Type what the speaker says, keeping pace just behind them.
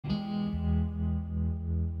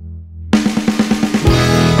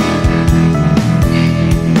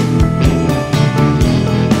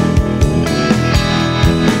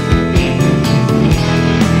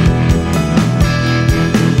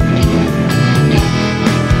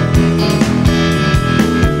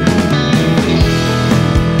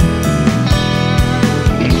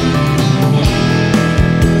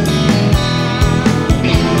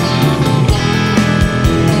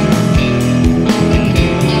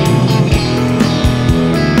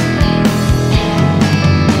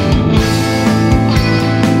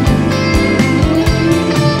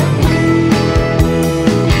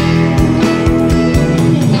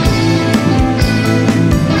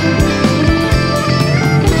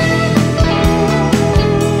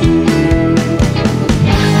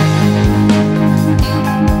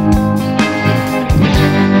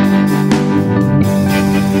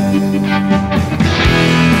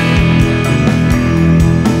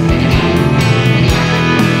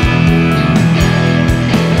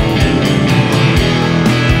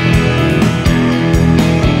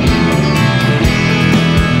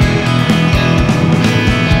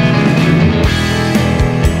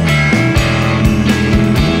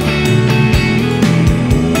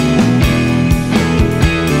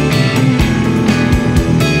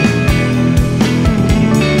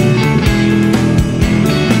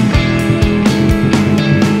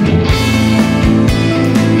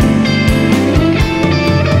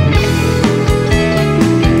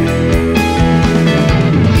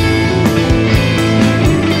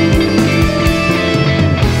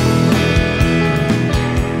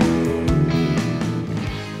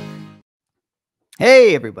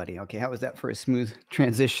Hey, everybody. Okay, how was that for a smooth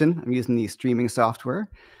transition? I'm using the streaming software.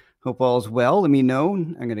 Hope all's well. Let me know.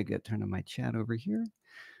 I'm going to turn on my chat over here.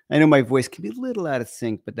 I know my voice can be a little out of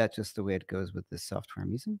sync, but that's just the way it goes with this software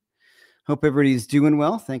I'm using. Hope everybody's doing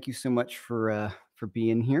well. Thank you so much for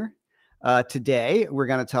being here. Today, we're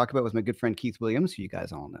going to talk about with my good friend Keith Williams, who you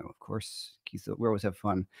guys all know, of course. Keith, we always have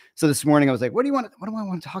fun. So this morning, I was like, what do I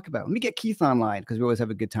want to talk about? Let me get Keith online because we always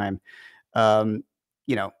have a good time. Um,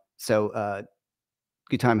 you know, so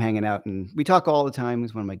good time hanging out, and we talk all the time.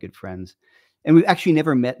 He's one of my good friends, and we've actually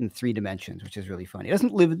never met in 3 dimensions, which is really funny. He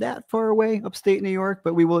doesn't live that far away, upstate New York,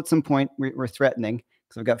 but we will at some point. We're threatening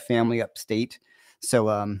because I've got family upstate,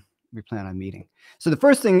 so we plan on meeting. So the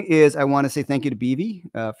first thing is I want to say thank you to Beebe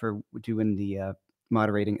for doing the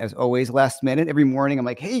moderating as always. Last minute, every morning, I'm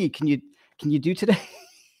like, hey, can you do today?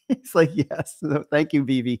 It's like yes. So thank you,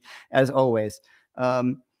 Beebe, as always.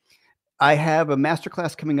 I have a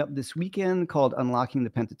masterclass coming up this weekend called Unlocking the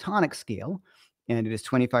Pentatonic Scale, and it is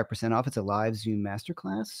 25% off. It's a live Zoom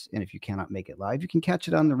masterclass, and if you cannot make it live, you can catch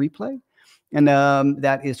it on the replay. And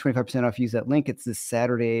that is 25% off. Use that link. It's this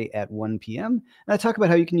Saturday at 1 p.m. And I talk about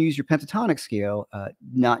how you can use your pentatonic scale,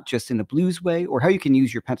 not just in a blues way, or how you can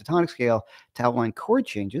use your pentatonic scale to outline chord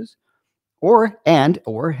changes, or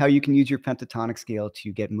how you can use your pentatonic scale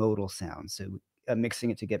to get modal sounds. So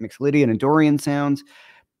mixing it to get Mixolydian and Dorian sounds,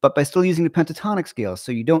 but by still using the pentatonic scale.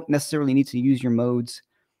 So you don't necessarily need to use your modes.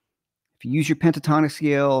 If you use your pentatonic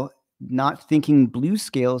scale, not thinking blues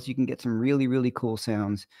scales, you can get some really, really cool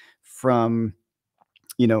sounds from,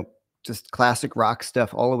 just classic rock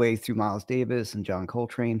stuff all the way through Miles Davis and John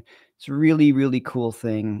Coltrane. It's a really, really cool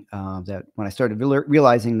thing that when I started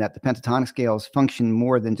realizing that the pentatonic scales function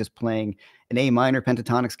more than just playing an A minor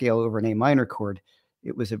pentatonic scale over an A minor chord,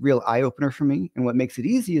 it was a real eye-opener for me. And what makes it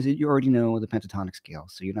easy is that you already know the pentatonic scale,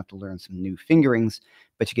 so you don't have to learn some new fingerings,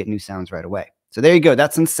 but you get new sounds right away. So there you go.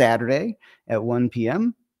 That's on Saturday at 1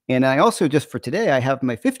 p.m. And I also, just for today, I have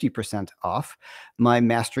my 50% off my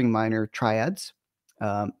Mastering Minor Triads.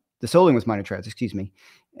 The soloing was minor triads, excuse me.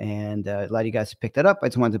 And a lot of you guys have picked that up. I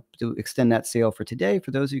just wanted to extend that sale for today for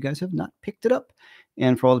those of you guys who have not picked it up,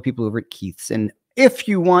 and for all the people over at Keith's. And if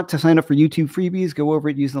you want to sign up for YouTube freebies, go over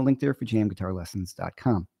it using the link there for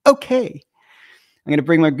jamguitarlessons.com. Okay. I'm going to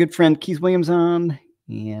bring my good friend Keith Williams on,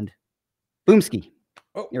 and Boomski.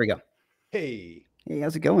 Oh, here we go. Hey. Hey,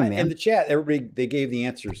 how's it going, man? In the chat, everybody, they gave the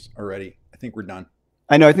answers already. I think we're done.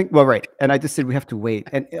 I know. Well, right. And I just said we have to wait.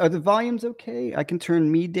 And are the volumes okay? I can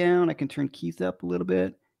turn me down. I can turn Keith up a little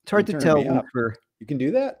bit. It's hard to tell. You can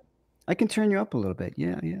do that? I can turn you up a little bit.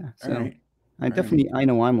 Yeah. So right. I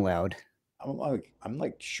know I'm loud. I'm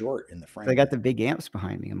like short in the frame. I got the big amps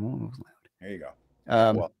behind me. I'm almost loud. There you go.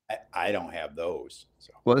 Well, I don't have those.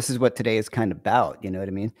 So. Well, this is what today is kind of about. You know what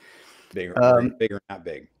I mean? Bigger, not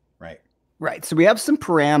big. Right. Right. So we have some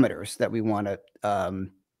parameters that we want to.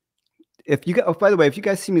 If you by the way, if you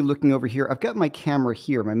guys see me looking over here, I've got my camera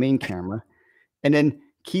here, my main camera, and then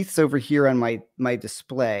Keith's over here on my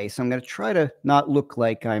display. So I'm going to try to not look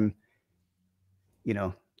like I'm,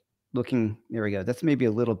 looking. There we go. That's maybe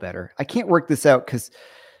a little better. I can't work this out because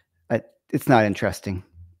it's not interesting.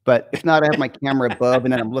 But if not, I have my camera above,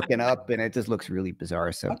 and then I'm looking up, and it just looks really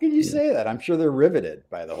bizarre. So how can you say that? I'm sure they're riveted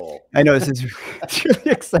by the whole. I know, this is it's really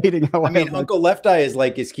exciting. I mean, Uncle Left Eye is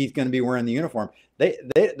like, is Keith going to be wearing the uniform? They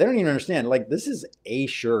don't even understand. Like, this is a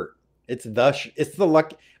shirt. It's the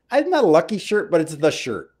lucky. I'm not a lucky shirt, but it's the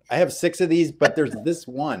shirt. I have 6 of these, but there's this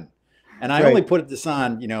one, and I only put this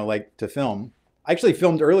on, like to film. I actually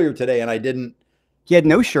filmed earlier today, and I didn't. He had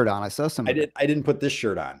no shirt on. I saw some. I didn't put this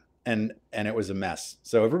shirt on. And it was a mess.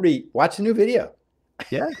 So everybody watch the new video.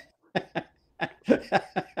 Yeah.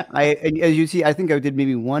 As you see, I think I did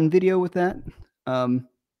maybe one video with that.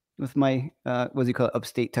 With my what's he called?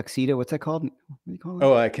 Upstate tuxedo. What's that called? What do you call it?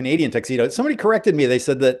 Oh, a Canadian tuxedo. Somebody corrected me. They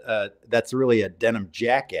said that that's really a denim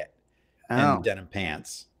jacket and denim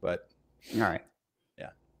pants. But all right. Yeah.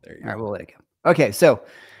 There you go. All right, we'll let it go. Okay, so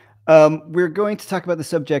we're going to talk about the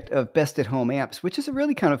subject of best at home amps, which is a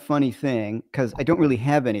really kind of funny thing because I don't really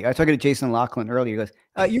have any. I was talking to Jason Lachlan earlier. He goes,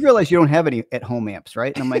 you realize you don't have any at home amps,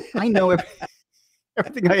 right? And I'm like, I know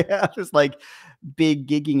everything I have is like big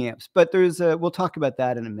gigging amps, but we'll talk about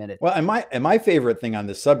that in a minute. Well, and my favorite thing on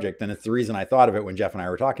this subject, and it's the reason I thought of it when Jeff and I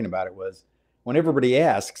were talking about it, was when everybody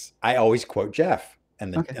asks, I always quote Jeff,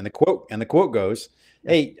 and the quote goes,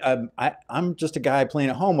 hey, I'm just a guy playing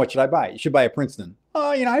at home. What should I buy? You should buy a Princeton.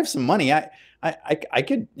 Oh, I have some money. I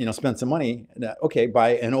could, spend some money. Okay,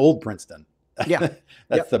 buy an old Princeton. Yeah.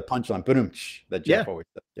 That's the punchline. Boom, that Jeff always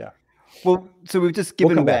said. Yeah. Well, so we've just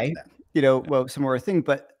given away, some more thing,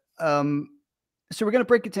 but so we're going to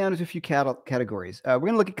break it down into a few categories. We're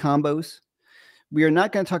going to look at combos. we are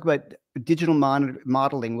not going to talk about digital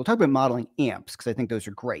modeling. We'll talk about modeling amps because I think those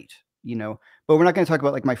are great, you know, but we're not going to talk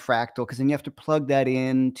about like my Fractal because then you have to plug that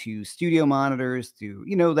in to studio monitors to,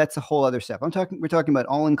 you know, that's a whole other stuff. We're talking about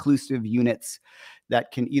all-inclusive units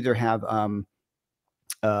that can either have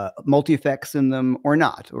multi-effects in them or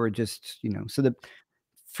not, or just, you know, so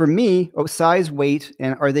for me, size, weight,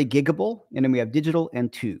 and are they giggable? And then we have digital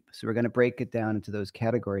and tube. So we're going to break it down into those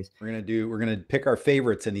categories. We're going to pick our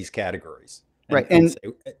favorites in these categories. Right.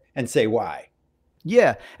 And say why.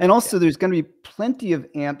 Yeah. And also there's going to be plenty of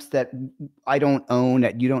amps that I don't own,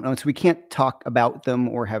 that you don't own. So we can't talk about them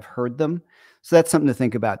or have heard them. So that's something to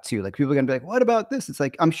think about too. Like people are going to be like, what about this? It's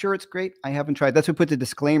like, I'm sure it's great. I haven't tried. That's what we put the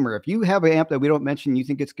disclaimer. If you have an amp that we don't mention, you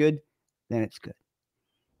think it's good, then it's good.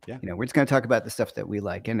 Yeah. You know, we're just going to talk about the stuff that we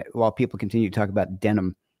like. And while people continue to talk about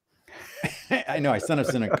denim. I know I sent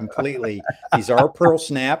us in a completely, these are Pearl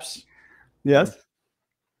snaps. Yes.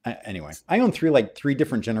 Anyway, I own three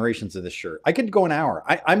different generations of this shirt. I could go an hour.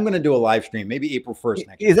 I'm going to do a live stream, maybe April 1st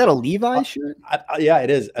next year. Is that a Levi shirt? Yeah, it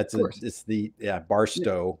is. It's the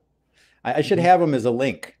Barstow. I should have them as a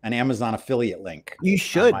link, an Amazon affiliate link. You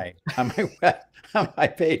should. On my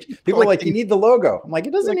page. People are like, you need the logo. I'm like,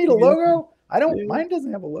 it doesn't need a logo. I don't. Mine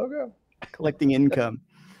doesn't have a logo. Collecting income.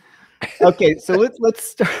 Okay, so let's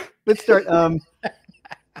start. All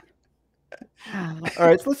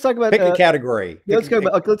right, so let's talk about pick a category. Let's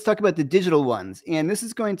talk about the digital ones, and this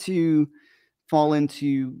is going to fall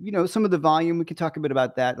into, you know, some of the volume. We can talk a bit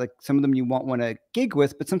about that. Like some of them you won't want to gig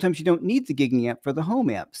with, but sometimes you don't need the gigging amp for the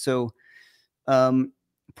home amp. So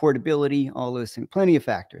portability, all those things, plenty of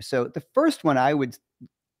factors. So the first one I would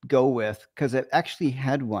go with, because I actually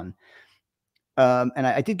had one, and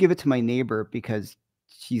I did give it to my neighbor because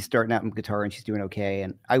she's starting out in guitar and she's doing okay,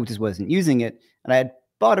 and I just wasn't using it, and I had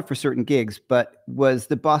bought it for certain gigs, but was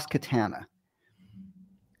the Boss Katana.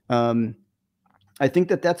 I think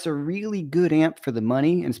that's a really good amp for the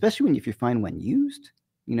money, and especially if you find one used.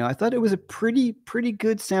 You know, I thought it was a pretty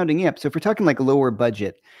good sounding amp. So if we're talking like lower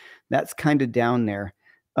budget, that's kind of down there.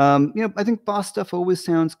 You know, I think Boss stuff always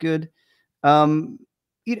sounds good.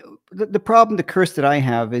 You know, the problem, the curse that I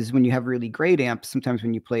have is when you have really great amps, sometimes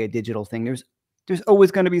when you play a digital thing, there's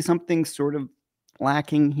always going to be something sort of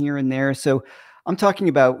lacking here and there. So I'm talking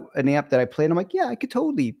about an amp that I played. I'm like, yeah, I could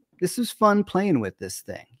totally, this is fun playing with this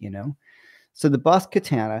thing, you know? So the Boss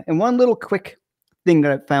Katana, and one little quick thing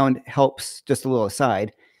that I found helps, just a little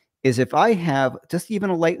aside, is if I have just even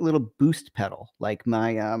a light little boost pedal, like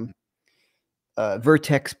my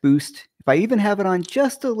Vertex boost, if I even have it on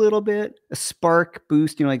just a little bit, a Spark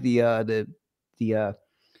boost, you know, like the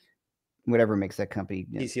whatever makes that company.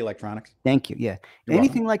 DC Electronics. Thank you. Yeah.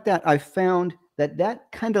 Anything like that, I found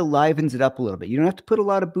that kind of livens it up a little bit. You don't have to put a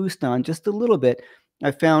lot of boost on, just a little bit. I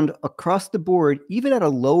found across the board, even at a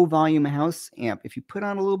low volume house amp, if you put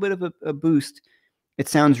on a little bit of a boost, it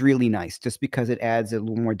sounds really nice just because it adds a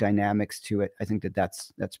little more dynamics to it. I think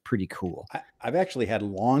that's pretty cool. I've actually had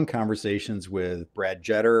long conversations with Brad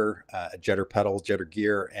Jetter, Jetter Pedals, Jetter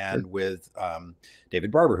Gear, and with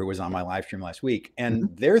David Barber, who was on my live stream last week. And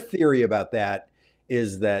their theory about that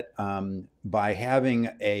is that by having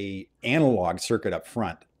a analog circuit up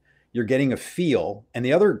front, you're getting a feel. And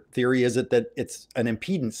the other theory is that it's an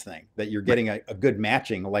impedance thing, that you're getting a good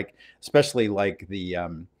matching, like especially like the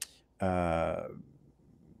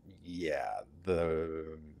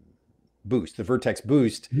boost, the Vertex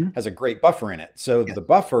boost has a great buffer in it. So the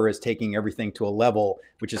buffer is taking everything to a level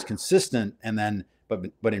which is consistent. And then,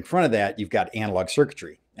 but in front of that, you've got analog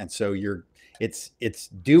circuitry. And so it's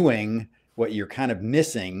doing what you're kind of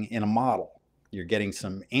missing in a model. You're getting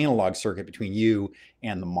some analog circuit between you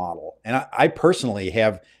and the model. And I personally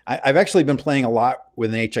I've actually been playing a lot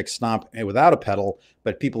with an HX Stomp without a pedal,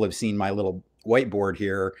 but people have seen my little whiteboard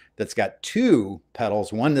here that's got two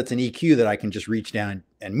pedals, one that's an EQ that I can just reach down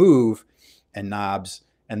and move, and knobs,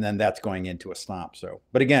 and then that's going into a Stomp. So,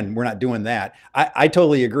 but again, we're not doing that. I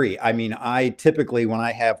totally agree. I mean, I typically, when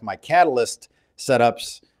I have my Catalyst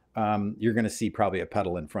setups, you're going to see probably a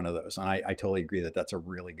pedal in front of those. And I totally agree that that's a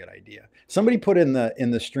really good idea. Somebody put in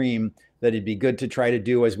the stream that it'd be good to try to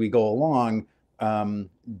do as we go along,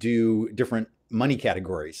 do different money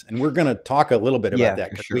categories. And we're going to talk a little bit about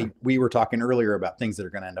that, because we were talking earlier about things that are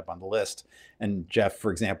going to end up on the list. And Jeff,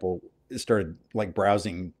 for example, started like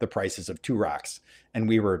browsing the prices of Two Rocks, and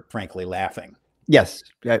we were frankly laughing. Yes,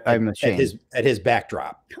 I'm ashamed. At his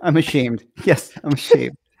backdrop. I'm ashamed. Yes, I'm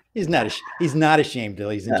ashamed. He's not ashamed,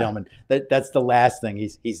 ladies and gentlemen. That's the last thing.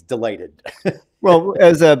 He's delighted. Well,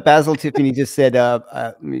 as Basil Tiffany just said,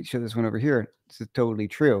 let me show this one over here. This is totally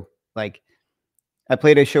true. Like, I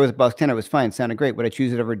played a show with Box 10. It was fine. Sounded great. Would I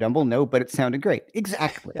choose it over Dumble? No, but it sounded great.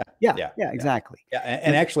 Exactly. Yeah, exactly. Yeah.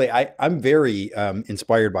 And actually, I'm very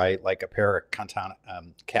inspired by like a pair of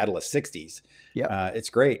Catalyst 60s. Yeah. It's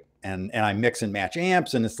great. And I mix and match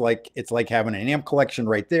amps, and it's like having an amp collection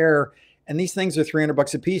right there. And these things are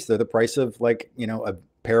 $300 a piece. They're the price of like, a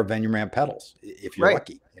pair of Venuram pedals, if you're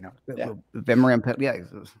lucky, Venuram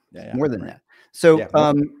pedal, more than that. So,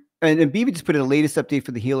 and BB just put in the latest update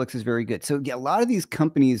for the Helix is very good. So yeah, a lot of these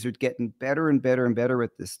companies are getting better and better and better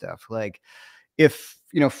with this stuff. Like if,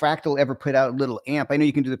 Fractal ever put out a little amp, I know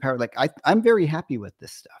you can do the power. Like I'm very happy with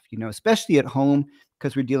this stuff, especially at home,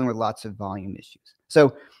 because we're dealing with lots of volume issues.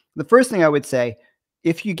 So the first thing I would say,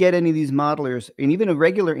 if you get any of these modelers and even a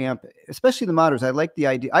regular amp, especially the modelers, I like the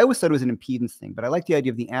idea. I always thought it was an impedance thing, but I like the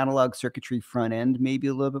idea of the analog circuitry front end, maybe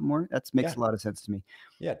a little bit more. That makes a lot of sense to me.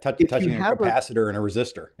 Yeah. Touching a capacitor and a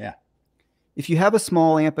resistor. Yeah. If you have a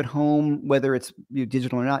small amp at home, whether it's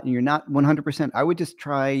digital or not, and you're not 100%, I would just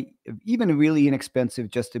try even a really inexpensive,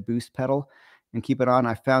 just a boost pedal and keep it on.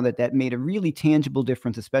 I found that made a really tangible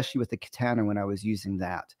difference, especially with the Katana when I was using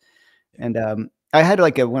that. And I had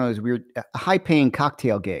like one of those weird high-paying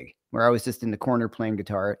cocktail gig where I was just in the corner playing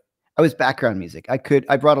guitar. I was background music.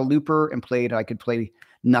 I brought a looper and played. I could play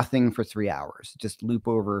nothing for 3 hours, just loop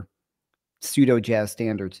over pseudo jazz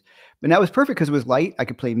standards. But that was perfect because it was light. I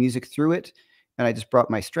could play music through it. And I just brought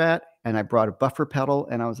my Strat and I brought a buffer pedal,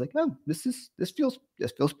 and I was like, oh, this feels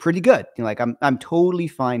pretty good. Like I'm totally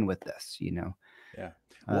fine with this, Yeah.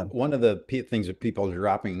 One of the things that people are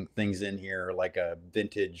dropping things in here, like a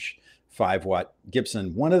vintage 5-watt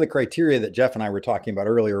Gibson. One of the criteria that Jeff and I were talking about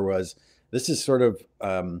earlier was this is sort of,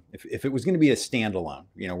 if it was going to be a standalone,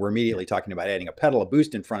 we're immediately talking about adding a pedal, a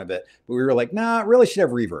boost in front of it, but we were like, nah, it really should have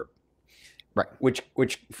reverb. Right. Which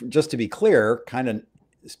just to be clear, kind of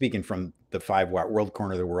speaking from the 5-watt world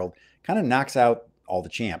corner of the world, kind of knocks out all the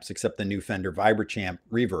champs except the new Fender Vibrachamp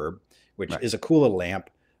Reverb, which is a cool little amp,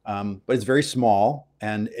 but it's very small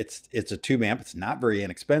and it's a tube amp. It's not very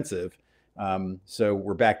inexpensive. So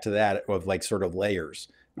we're back to that of like sort of layers.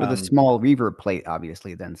 With a small reverb plate,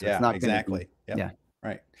 obviously, then. So it's not exactly. Yeah.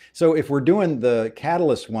 Right. So if we're doing the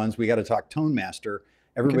Catalyst ones, we got to talk Tone Master.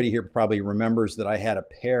 Everybody here probably remembers that I had a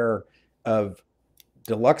pair of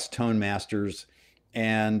deluxe Tone Masters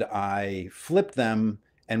and I flipped them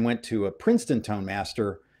and went to a Princeton Tone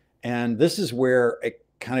Master. And this is where it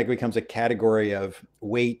kind of becomes a category of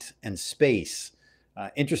weight and space.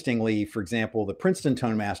 Interestingly, for example, the Princeton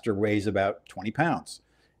Tone Master weighs about 20 pounds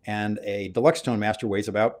and a deluxe Tone Master weighs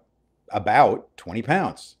about 20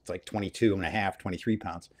 pounds. It's like 22 and a half, 23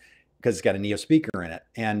 pounds because it's got a Neo speaker in it.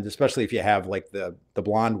 And especially if you have like the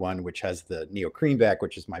blonde one, which has the Neo Creamback,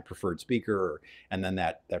 which is my preferred speaker, and then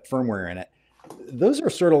that firmware in it. Those are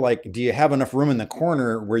sort of like, do you have enough room in the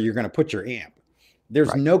corner where you're going to put your amp?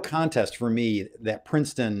 There's no contest for me that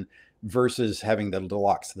Princeton versus having the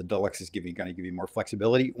deluxe. The deluxe is going to give you more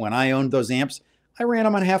flexibility. When I owned those amps, I ran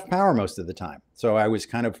them on half power most of the time. So I was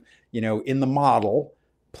kind of, in the model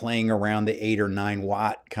playing around the 8 or 9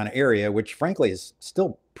 watt kind of area, which frankly is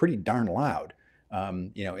still pretty darn loud,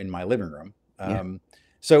 in my living room.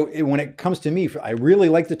 So when it comes to me, I really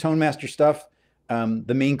like the Tone Master stuff.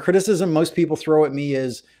 The main criticism most people throw at me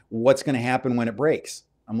is what's going to happen when it breaks.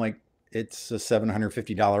 I'm like, it's a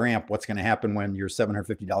 $750 amp. What's going to happen when your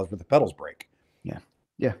 $750 worth of pedals break?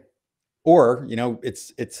 Yeah. Or,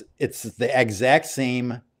 it's the exact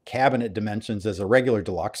same cabinet dimensions as a regular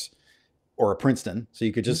deluxe or a Princeton. So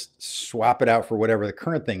you could just swap it out for whatever the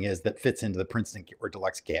current thing is that fits into the Princeton or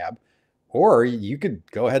deluxe cab. Or you could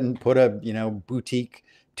go ahead and put a, boutique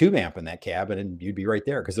tube amp in that cab and you'd be right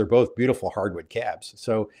there because they're both beautiful hardwood cabs.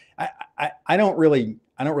 So I don't really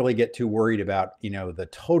get too worried about, the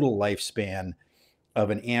total lifespan of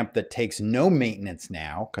an amp that takes no maintenance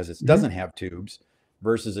now because it doesn't have tubes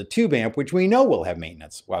versus a tube amp, which we know will have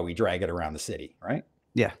maintenance while we drag it around the city. Right.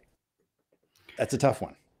 Yeah. That's a tough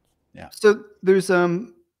one. Yeah. So there's,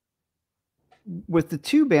 with the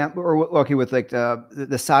tube amp with like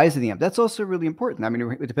the size of the amp, that's also really important. I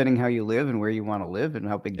mean, depending how you live and where you want to live and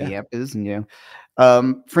how big the amp is. And,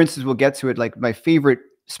 for instance, we'll get to it. Like my favorite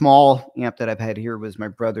small amp that I've had here was my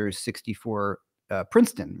brother's 64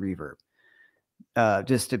 Princeton Reverb.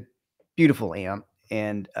 Just a beautiful amp.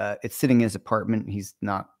 And it's sitting in his apartment. He's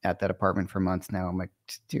not at that apartment for months now. I'm like,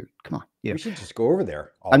 dude, come on. We should just go over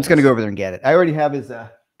there. I'm just going to go over there and get it. I already have his...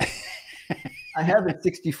 I have a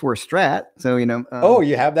 64 Strat, so oh,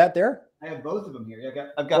 you have that there? I have both of them here.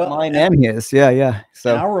 I've got mine and his. Yeah.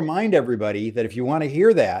 So I'll remind everybody that if you want to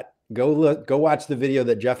hear that, go watch the video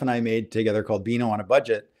that Jeff and I made together called Beano on a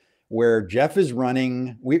Budget, where Jeff is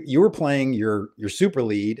running. You were playing your super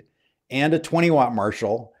lead, and a 20-watt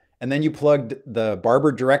Marshall, and then you plugged the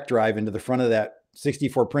Barber Direct Drive into the front of that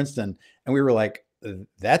 64 Princeton, and we were like,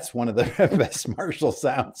 that's one of the best Marshall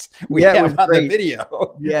sounds we have on the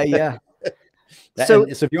video. Yeah, yeah. So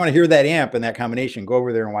if you want to hear that amp and that combination, go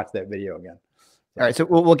over there and watch that video again. All right, so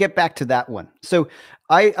we'll get back to that one. So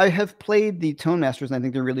I have played the Tone Masters, and I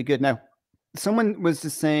think they're really good. Now, someone was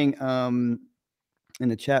just saying in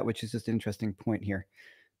the chat, which is just an interesting point here.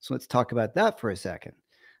 So let's talk about that for a second.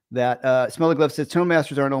 That Smell the Glove says Tone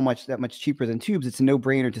Masters aren't all that much cheaper than tubes. It's a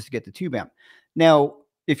no-brainer just to get the tube amp. Now,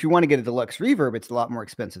 if you want to get a deluxe reverb, it's a lot more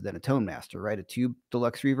expensive than a Tone Master, right? A tube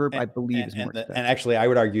deluxe reverb, I believe, is more expensive. And actually, I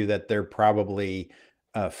would argue that they're probably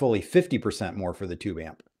fully 50% more for the tube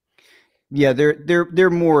amp. Yeah, they're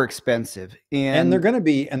more expensive, and they're going to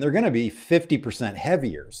be 50%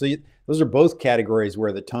 heavier. So those are both categories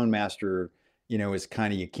where the Tone Master, is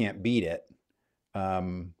kind of, you can't beat it.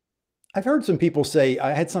 I've heard some people say,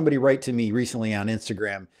 I had somebody write to me recently on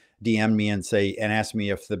Instagram, DM me and ask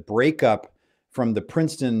me if the breakup from the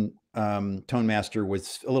Princeton Tone Master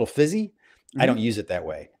was a little fizzy. Mm-hmm. I don't use it that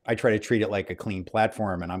way. I try to treat it like a clean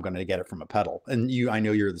platform, and I'm going to get it from a pedal. And I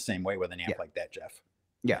know you're the same way with an amp like that, Jeff.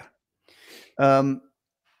 Yeah.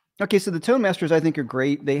 Okay, so the Tone Masters I think are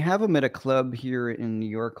great. They have them at a club here in New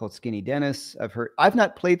York called Skinny Dennis. I've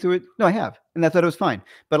not played through it. No, I have, and I thought it was fine.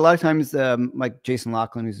 But a lot of times, like Jason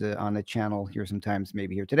Laughlin, who's on the channel here sometimes,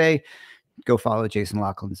 maybe here today, go follow Jason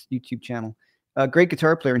Laughlin's YouTube channel. Great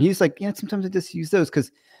guitar player, and he's like, yeah, sometimes I just use those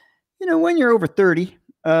because, when you're over 30,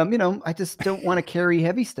 I just don't want to carry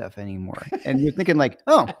heavy stuff anymore. And you're thinking like,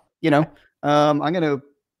 oh,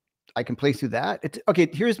 I can play through that. Okay,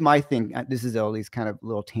 here's my thing. This is all these kind of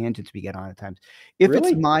little tangents we get on at times. If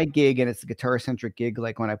it's my gig and it's a guitar-centric gig,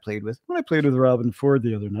 like when I played with Robin Ford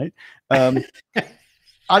the other night,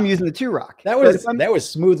 I'm using the Two-Rock. That was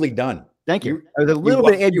smoothly done. Thank you. There's a little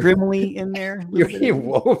bit of Ed Grimley in there. You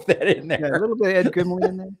wove that in there. Yeah, a little bit of Ed Grimley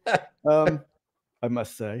in there. I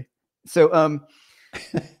must say. So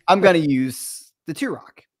I'm going to use the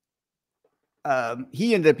Two-Rock.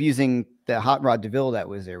 He ended up using the Hot Rod DeVille that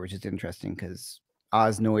was there, which is interesting because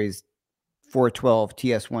Osnoise 412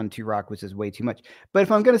 TS1 Two-Rock, which is way too much. But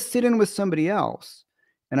if I'm going to sit in with somebody else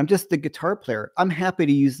and I'm just the guitar player, I'm happy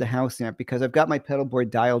to use the house amp because I've got my pedal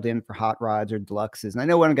board dialed in for hot rods or deluxes, and I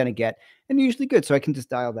know what I'm going to get, and they're usually good, so I can just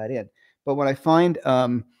dial that in. But when I find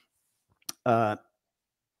that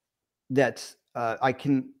I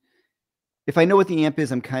can, if I know what the amp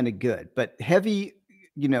is, I'm kind of good. But heavy,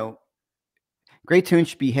 great tune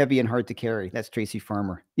should be heavy and hard to carry. That's Tracy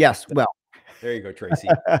Farmer. Yes, well. There you go, Tracy.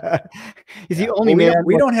 He's the only man.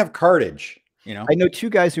 We don't have cartage, I know two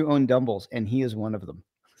guys who own Dumbles, and he is one of them.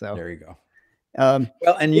 So there you go.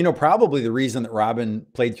 Well, and probably the reason that Robin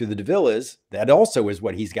played through the DeVille is that also is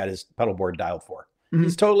what he's got his pedal board dialed for. Mm-hmm.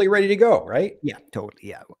 He's totally ready to go, right? Yeah, totally.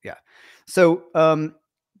 Yeah. So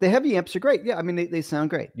the heavy amps are great. Yeah, I mean they sound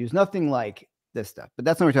great. There's nothing like this stuff, but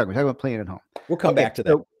that's not what we're talking about. We're talking about playing at home. We'll come back to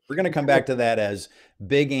that. We're going to come back to that as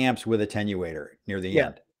big amps with attenuator near the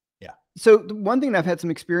end. Yeah. So the one thing I've had some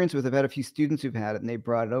experience with, I've had a few students who've had it and they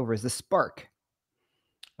brought it over, is the Spark.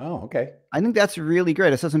 Oh, okay. I think that's really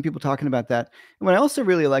great. I saw some people talking about that. And what I also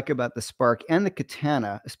really like about the Spark and the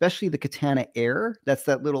Katana, especially the Katana Air, that's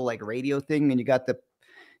that little like radio thing, and you got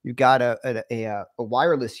a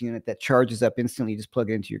wireless unit that charges up instantly. You just plug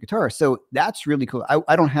it into your guitar. So that's really cool.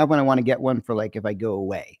 I don't have one. I want to get one for like if I go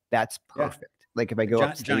away. That's perfect. Yeah. Like if I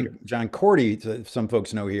go John Cordy, some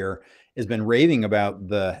folks know here, has been raving about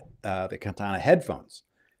the Katana headphones,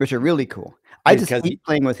 which are really cool. I just keep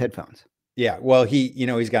playing with headphones. Yeah, well,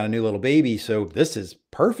 he's got a new little baby, so this is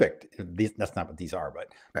perfect. That's not what these are, but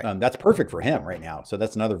that's perfect for him right now. So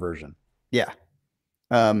that's another version. Yeah.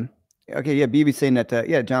 Okay. Yeah. BB's saying that.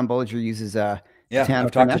 John Bollinger uses. I've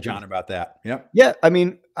talked to John about that. Yep. Yeah. I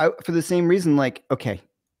mean, for the same reason, like, okay,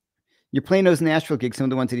 you're playing those Nashville gigs. Some of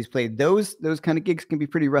the ones that he's played, those kind of gigs can be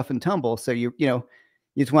pretty rough and tumble. So you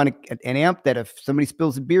just want an amp that if somebody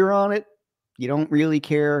spills a beer on it, you don't really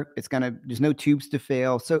care. There's no tubes to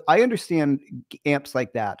fail. So I understand amps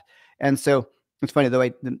like that. And so it's funny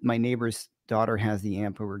though. My neighbor's daughter has the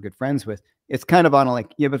amp who we're good friends with. It's kind of on a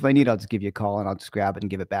like, yeah, but if I need, I'll just give you a call and I'll just grab it and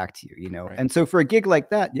give it back to you, Right. And so for a gig like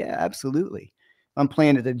that, yeah, absolutely. I'm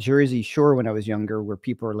playing at the Jersey Shore when I was younger, where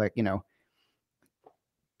people are like,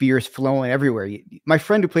 beers flowing everywhere. My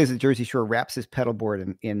friend who plays at Jersey Shore wraps his pedal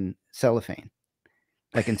board in cellophane,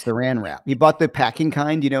 like in saran wrap. He bought the packing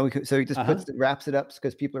kind, so he just wraps it up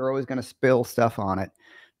because people are always going to spill stuff on it.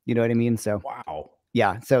 You know what I mean? So wow.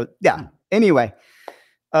 Yeah. So yeah. Anyway,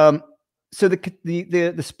 so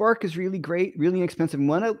the Spark is really great, really inexpensive.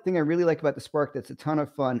 One thing I really like about the Spark that's a ton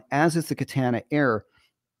of fun, as is the Katana Air,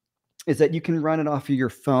 is that you can run it off of your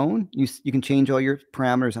phone. You can change all your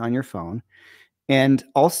parameters on your phone. And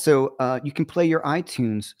also, you can play your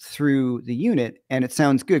iTunes through the unit, and it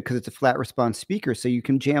sounds good because it's a flat response speaker. So you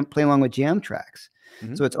can play along with jam tracks.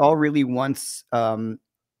 So it's all really it's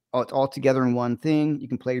all together in one thing. You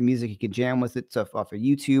can play your music, you can jam with it, stuff off of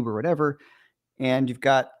YouTube or whatever. And you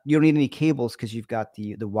don't need any cables because you've got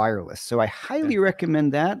the wireless. So I highly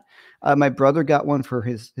recommend that. My brother got one for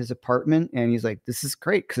his apartment, and he's like, this is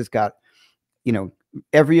great because it's got,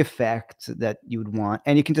 every effect that you would want,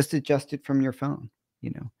 and you can just adjust it from your phone.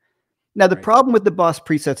 Now the problem with the Boss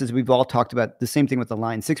presets is we've all talked about the same thing with the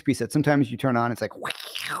Line 6 preset. Sometimes you turn on, it's like,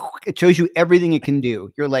 it shows you everything it can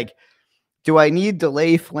do. You're like, do I need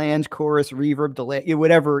delay, flange, chorus, reverb, delay,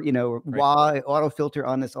 whatever, why auto filter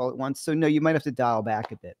on this all at once? So no, you might have to dial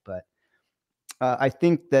back a bit, but I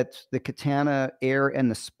think that the Katana Air and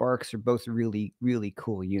the Sparks are both really, really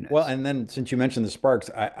cool units. Well, and then since you mentioned the Sparks,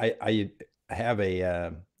 I have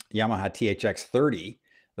a Yamaha THX 30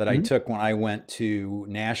 that I took when I went to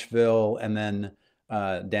Nashville, and then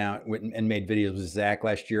down and made videos with Zach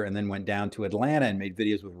last year, and then went down to Atlanta and made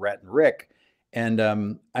videos with Rhett and Rick. And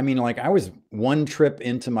I mean, like, I was one trip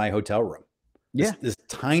into my hotel room. This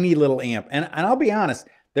tiny little amp. And I'll be honest,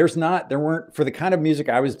 there weren't, for the kind of music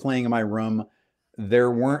I was playing in my room,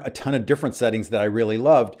 there weren't a ton of different settings that I really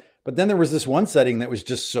loved. But then there was this one setting that was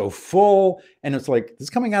just so full, and it's like, this is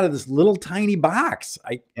coming out of this little tiny box.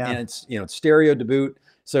 And it's, it's stereo to boot.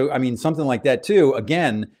 So, I mean, something like that too.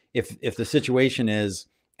 Again, if the situation is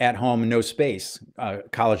at home, no space,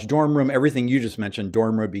 college dorm room, everything you just mentioned,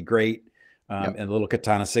 dorm room would be great. And a little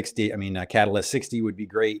Katana 60, Catalyst 60 would be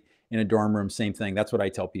great in a dorm room. Same thing. That's what I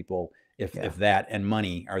tell people. If that and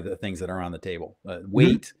money are the things that are on the table,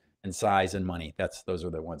 weight and size and money, those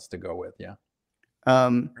are the ones to go with. Yeah.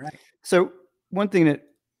 Right. So one thing that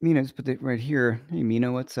Mina, just put it right here. Hey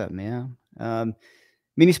Mina, what's up, man?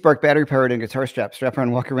 Mini Spark battery powered and guitar strap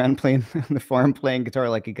on, walk around playing on the farm, playing guitar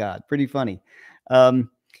like a god. Pretty funny. And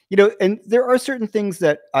there are certain things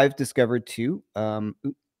that I've discovered too. That's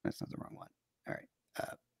not the wrong one. All right.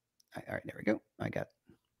 All right, there we go.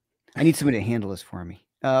 I need somebody to handle this for me.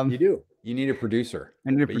 You do. You need a producer.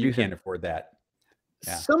 I need a producer. You can't afford that.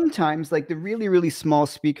 Yeah. Sometimes, like the really, really small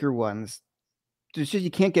speaker ones,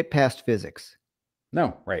 you can't get past physics.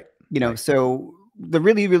 No, right. So the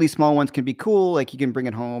really, really small ones can be cool. Like you can bring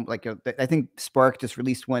it home. Like I think Spark just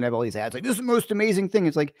released one. I have all these ads like, this is the most amazing thing.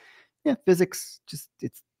 It's like, physics,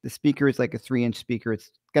 the speaker is like a 3-inch speaker.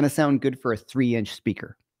 It's going to sound good for a 3-inch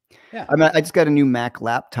speaker. Yeah. I just got a new Mac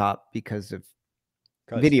laptop because of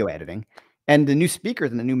video editing, and the new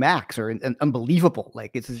speakers and the new Macs are unbelievable.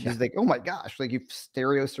 Like it's just like, oh my gosh, like you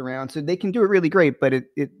stereo surround, so they can do it really great. But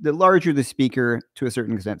the larger the speaker, to a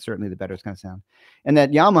certain extent, certainly the better it's going to sound. And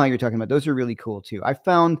that Yamaha you're talking about, those are really cool too. I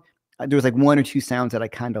found there was like 1 or 2 sounds that I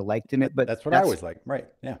kind of liked in it, but that's what I always like. Right.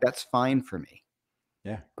 Yeah. That's fine for me.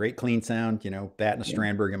 Yeah. Great clean sound, that and a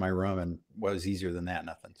Strandberg in my room, and what was easier than that?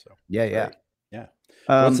 Nothing. So yeah.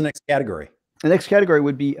 What's the next category? The next category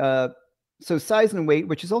would be so size and weight,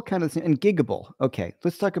 which is all kind of the same, and giggable. Okay,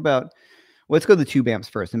 let's talk about. Let's go to the tube amps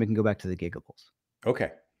first, and we can go back to the giggables. Okay.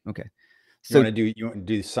 So you want to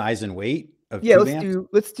do size and weight of tube amps?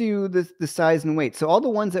 let's do the size and weight. So all the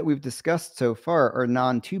ones that we've discussed so far are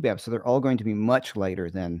non-tube amps, so they're all going to be much lighter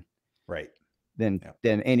than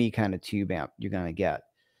than any kind of tube amp you're going to get.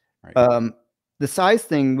 Right. The size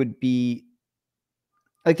thing would be.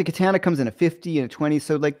 Like the Katana comes in a 50 and a 20.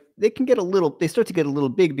 So like they start to get a little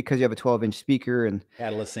big because you have a 12-inch speaker, and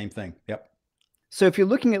Catalyst, same thing. Yep. So if you're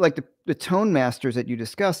looking at like the Tone Masters that you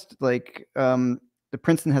discussed, like the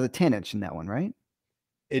Princeton has a 10-inch in that one, right?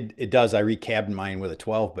 It does. I recabbed mine with a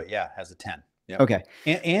 12, but yeah, it has a 10. Yep. Okay.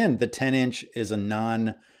 And the 10-inch is a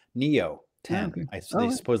non-Neo 10. Oh, okay.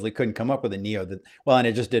 They supposedly couldn't come up with a Neo and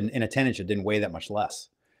it just didn't, in a 10-inch, it didn't weigh that much less.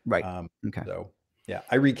 Right. Okay. So yeah,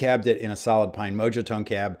 I recabbed it in a solid pine Mojo Tone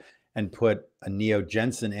cab and put a Neo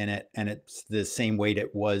Jensen in it, and it's the same weight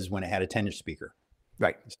it was when it had a 10-inch speaker.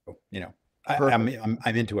 Right. So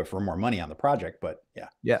I'm into it for more money on the project, but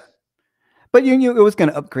yeah. But you always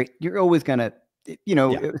going to upgrade. You're always going to,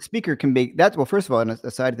 a speaker can be that. Well, first of all, on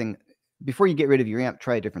a side thing, before you get rid of your amp,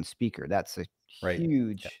 try a different speaker. That's a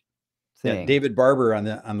huge thing. Yeah, David Barber on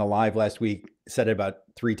the live last week said it about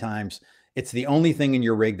 3 times. It's the only thing in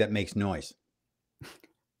your rig that makes noise.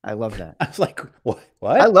 I love that. I was like, what?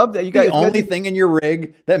 I love that. You guys, the only thing in your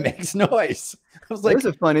rig that makes noise. I was like, it was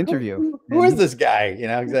a fun interview. Who is this guy?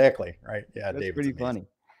 Exactly. Right. Yeah. That's pretty funny.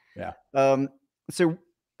 Yeah. So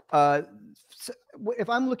if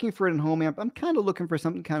I'm looking for a home amp, I'm kind of looking for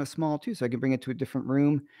something kind of small too, so I can bring it to a different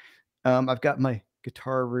room. I've got my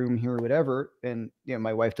guitar room here or whatever, and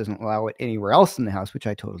my wife doesn't allow it anywhere else in the house, which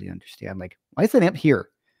I totally understand. Like, why is that amp here?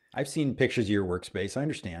 I've seen pictures of your workspace. I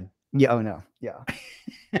understand. Yeah. Oh no. Yeah.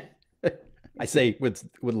 I say with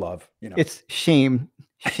love, It's shame.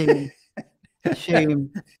 Shame.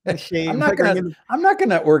 Shame. I'm not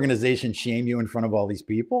gonna organization shame you in front of all these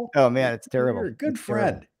people. Oh man, it's terrible. You're a good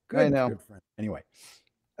friend. I know. Good friend. Anyway,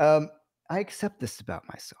 I accept this about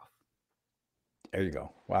myself. There you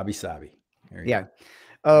go. Wabi sabi. There you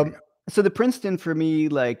go. So the Princeton for me,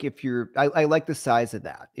 like if I like the size of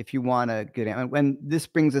that. If you want a good amp, and this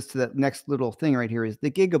brings us to the next little thing right here is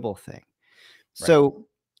the giggable thing. So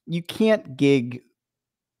you can't gig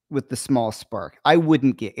with the small Spark. I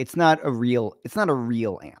wouldn't gig. It's not a real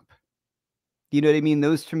amp. You know what I mean?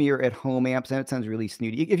 Those to me are at home amps, and it sounds really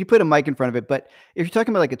snooty if you put a mic in front of it. But if you're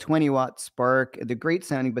talking about like a 20-watt Spark, they're great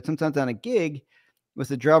sounding, but sometimes on a gig with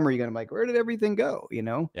the drummer, you're going to be like, where did everything go?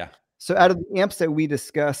 Yeah. So out of the amps that we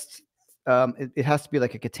discussed, it has to be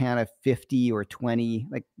like a Katana 50 or 20,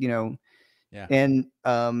 like, yeah. And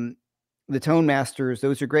the Tone Masters,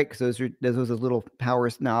 those are great because those are little power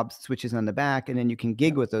knobs switches on the back, and then you can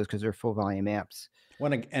gig with those because they're full volume amps.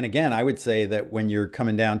 And again, I would say that when you're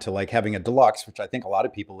coming down to like having a deluxe, which I think a lot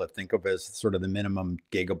of people think of as sort of the minimum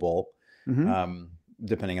giggable,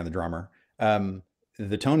 depending on the drummer,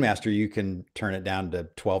 the Tone Master, you can turn it down to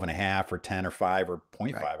 12.5 or 10 or 5 or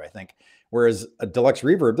 0.5, I think. Whereas a deluxe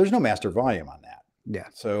reverb, there's no master volume on that. Yeah.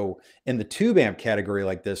 So in the tube amp category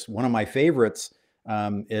like this, one of my favorites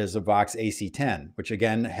is a Vox AC10, which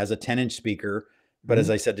again has a 10-inch speaker. But as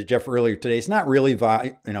I said to Jeff earlier today, it's not really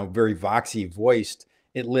very Voxy voiced.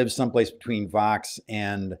 It lives someplace between Vox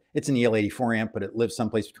and it's an EL84 amp, but it lives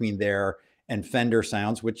someplace between there and Fender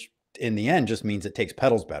sounds, which in the end just means it takes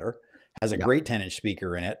pedals better. Has a great 10-inch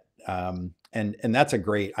speaker in it. And that's a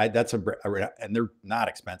great, and they're not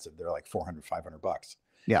expensive. They're like $400, $500.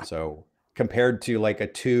 Yeah. So compared to like a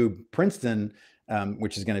tube Princeton,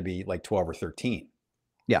 which is going to be like 12 or 13.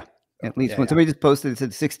 Yeah. At least when somebody just posted, it said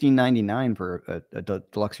 $16.99 for a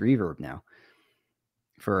deluxe reverb now.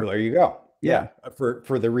 Well, there you go. Yeah.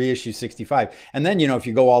 For the reissue 65. And then, if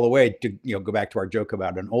you go all the way to, go back to our joke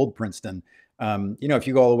about an old Princeton, if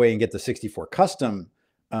you go all the way and get the 64 custom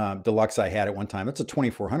deluxe I had at one time, it's a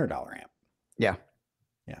 $2,400 amp. Yeah.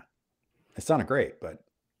 Yeah. It sounded great, but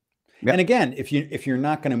and again, if you're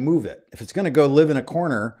not going to move it, if it's going to go live in a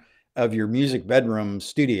corner of your music bedroom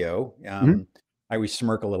studio, I always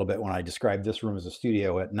smirk a little bit when I describe this room as a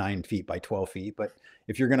studio at 9 feet by 12 feet. But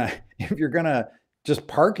if you're gonna just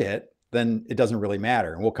park it, then it doesn't really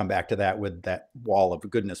matter. And we'll come back to that with that wall of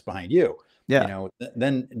goodness behind you. Yeah.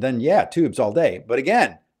 Then yeah, tubes all day. But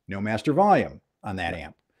again, no master volume on that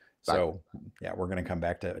amp. So yeah, we're gonna come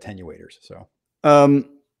back to attenuators. So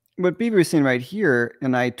what Beaver is saying right here,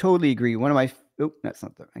 and I totally agree. One of my that's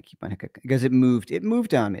not the I keep on hiccup because it moved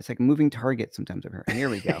on me. It's like a moving target sometimes I've heard. And here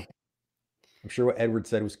we go. I'm sure what Edward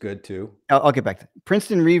said was good too. I'll get back to that.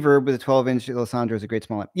 Princeton Reverb with a 12-inch Alessandro is a great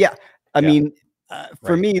small amp. Yeah. I mean,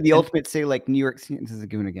 for me, the ultimate, say like New York, this is a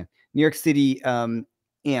good one again. New York City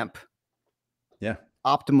amp. Yeah.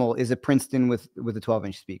 Optimal is a Princeton with a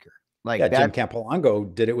 12-inch speaker. Like Jim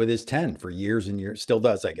Campolongo did it with his 10 for years and years. Still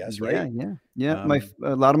does, I guess, right? Yeah.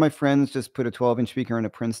 A lot of my friends just put a 12-inch speaker in a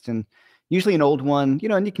Princeton. Usually an old one,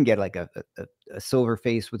 and you can get like a silver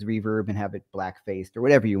face with reverb and have it black faced or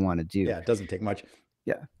whatever you want to do. Yeah, it doesn't take much.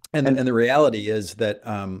 Yeah. And the reality is that,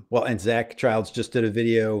 and Zach Childs just did a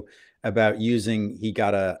video about he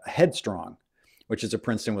got a Headstrong, which is a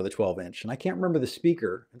Princeton with a 12-inch. And I can't remember the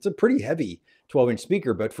speaker. It's a pretty heavy 12-inch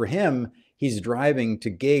speaker, but for him, he's driving to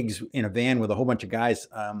gigs in a van with a whole bunch of guys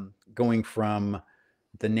going from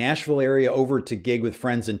the Nashville area over to gig with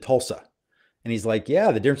friends in Tulsa. And he's like,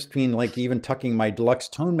 yeah, the difference between like even tucking my deluxe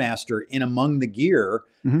Tone Master in among the gear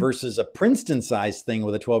versus a Princeton size thing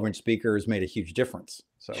with a 12-inch speaker has made a huge difference.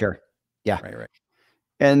 So sure. Yeah. Right.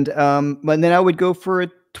 And but then I would go for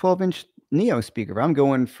a 12-inch Neo speaker. But I'm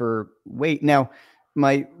going for weight. Now,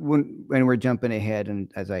 when we're jumping ahead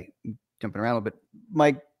and as I jumping around a little bit,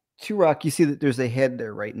 my Two-Rock, you see that there's a head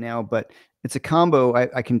there right now, but it's a combo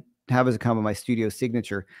I can have as a combo my studio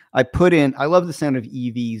signature. I love the sound of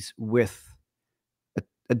EVs with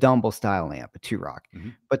a Dumble style amp, a Two-Rock,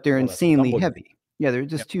 but they're insanely heavy. Yeah, they're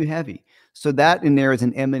just too heavy. So that in there is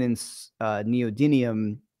an Eminence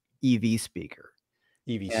neodymium EV speaker.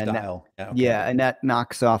 EV style. Yeah, and that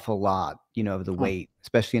knocks off a lot, of the weight,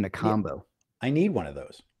 especially in a combo. I need one of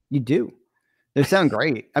those. You do. They sound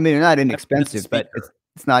great. I mean, they're not inexpensive, but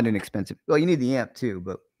it's not inexpensive. Well, you need the amp too,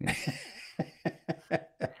 but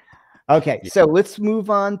okay. So let's move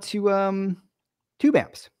on to tube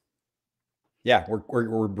amps. Yeah,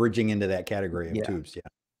 we're bridging into that category of Yeah. tubes. Yeah.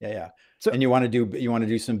 Yeah, yeah. So And you want to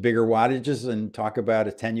do some bigger wattages and talk about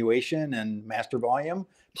attenuation and master volume,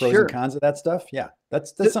 pros and sure. cons of that stuff. Yeah.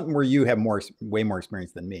 That's So, something where you have way more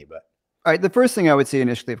experience than me, but all right, the first thing I would say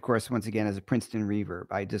initially, of course, once again, is a Princeton Reverb.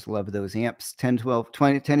 I just love those amps, 10, 12,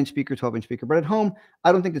 20, 10-inch speaker, 12-inch speaker. But at home,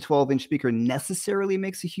 I don't think the 12-inch speaker necessarily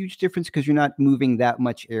makes a huge difference because you're not moving that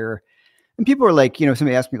much air. And people are like,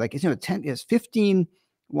 somebody asked me, like, is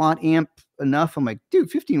 15-watt amp enough? I'm like,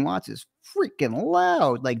 dude, 15 watts is freaking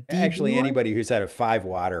loud. Like dB actually wise. anybody who's had a 5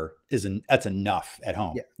 watter that's enough at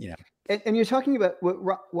home, Yeah. you know. And you're talking about what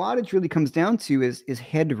wattage really comes down to is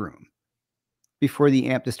headroom before the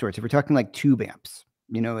amp distorts. If we're talking like tube amps,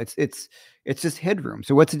 it's just headroom.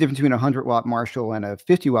 So what's the difference between a 100-watt Marshall and a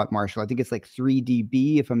 50-watt Marshall? I think it's like 3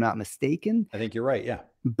 dB, if I'm not mistaken. I think you're right. Yeah.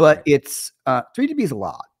 But Right. it's 3 dB is a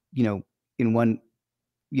lot, in one,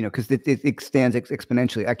 because it expands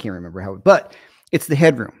exponentially. I can't remember how, but it's the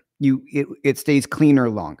headroom. It stays cleaner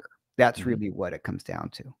longer. That's really what it comes down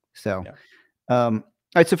to. So, Yeah. all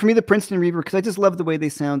right. So for me, the Princeton Reverb, because I just love the way they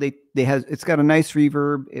sound. It's got a nice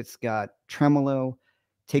reverb. It's got tremolo,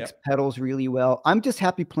 takes pedals really well. I'm just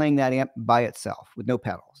happy playing that amp by itself with no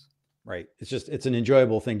pedals. Right. It's an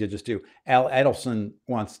enjoyable thing to just do. Al Edelson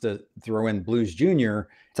wants to throw in Blues Junior.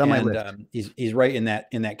 It's on my list. He's right in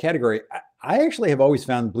that category. I actually have always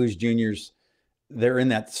found Blues Juniors, they're in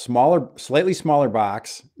that slightly smaller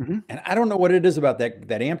box. And I don't know what it is about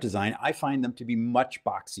that amp design. I find them to be much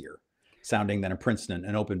boxier sounding than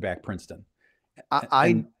an open back Princeton.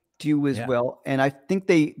 I do as well. And I think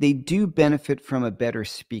they do benefit from a better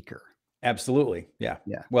speaker. Absolutely. Yeah.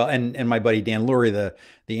 Yeah. Well, and my buddy Dan Lurie,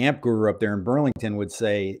 the amp guru up there in Burlington, would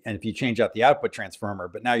say, and if you change out the output transformer,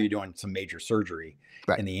 but now you're doing some major surgery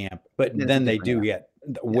in the amp, but then they do get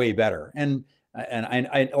way better. And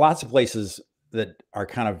I lots of places that are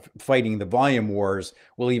kind of fighting the volume wars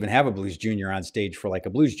will even have a Blues Junior on stage for like a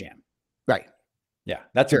blues jam. Right. Yeah.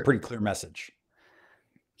 That's a pretty clear message.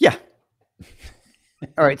 Yeah.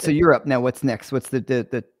 All right. So you're up now. What's next? What's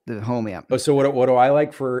the home amp? Oh, so what do I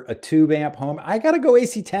like for a tube amp home? I got to go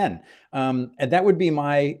AC10. And that would be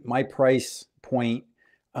my price point.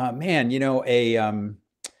 Man, a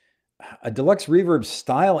deluxe reverb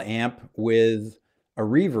style amp with a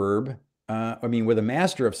reverb, with a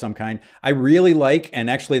master of some kind. I really like, and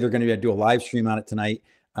actually they're going to do a live stream on it tonight.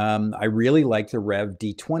 I really like the Rev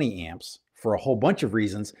D20 amps for a whole bunch of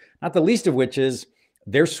reasons, not the least of which is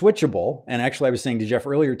they're switchable. And actually, I was saying to Jeff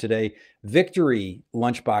earlier today, Victory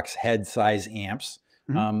lunchbox head size amps,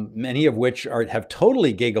 many of which have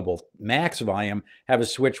totally giggable max volume, have a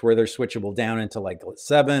switch where they're switchable down into like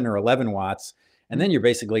 7 or 11 watts. And then you're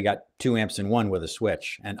basically got 2 amps in one with a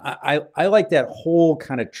switch. And I like that whole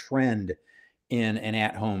kind of trend in an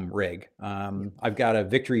at-home rig. I've got a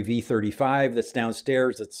Victory V35 that's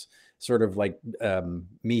downstairs. It's sort of like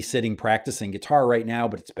me sitting practicing guitar right now,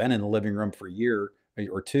 but it's been in the living room for a year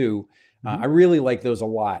or two. I really like those a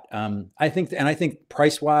lot. I think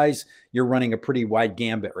price wise, you're running a pretty wide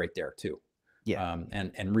gambit right there too. Yeah.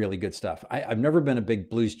 And really good stuff. I've never been a big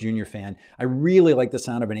Blues Junior fan. I really like the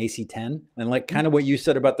sound of an AC10 and like kind of what you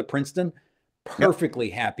said about the Princeton, perfectly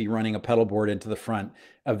happy running a pedal board into the front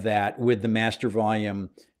of that with the master volume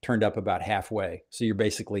turned up about halfway. So you're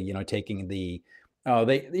basically, taking the,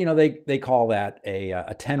 they call that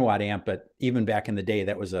a 10-watt amp, but even back in the day,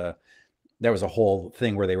 that was a whole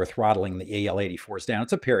thing where they were throttling the EL84s down.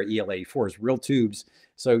 It's a pair of EL84s, real tubes.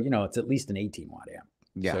 So, it's at least an 18-watt amp.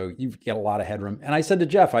 Yeah. So you've got a lot of headroom. And I said to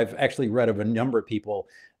Jeff, I've actually read of a number of people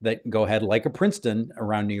that go ahead like a Princeton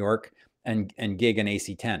around New York and gig an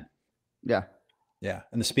AC10. Yeah. Yeah.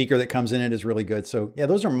 And the speaker that comes in it is really good. So yeah,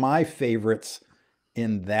 those are my favorites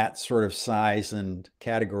in that sort of size and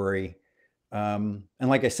category. And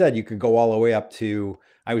like I said, you could go all the way up to,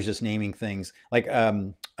 I was just naming things like,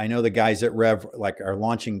 I know the guys at Rev are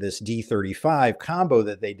launching this D35 combo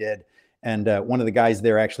that they did. And one of the guys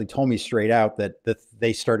there actually told me straight out that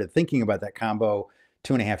they started thinking about that combo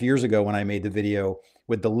 2.5 years ago when I made the video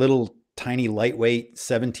with the little tiny lightweight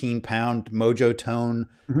 17-pound Mojo Tone,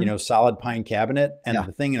 solid pine cabinet. And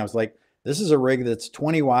the thing, and I was like, this is a rig that's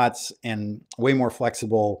 20 watts and way more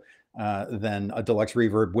flexible than a deluxe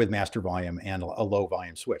reverb with master volume and a low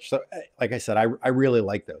volume switch. So like I said, I really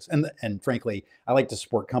like those. And frankly, I like to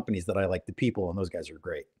support companies that I like the people, and those guys are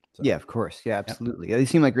great. So, yeah, of course. Yeah, absolutely. Yeah, they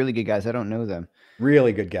seem like really good guys. I don't know them.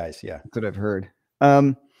 Really good guys. Yeah. That's what I've heard.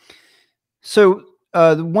 So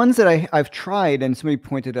the ones that I've tried and somebody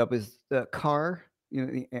pointed up is the CAR,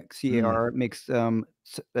 the CAR makes, I know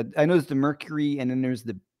there's the Mercury and then there's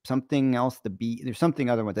the something else, the B, there's something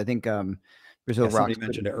other ones. I think Brazil Rocks. Somebody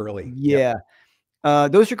mentioned it early. Yeah.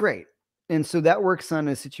 Those are great. And so that works on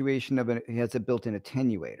a situation of it has a built-in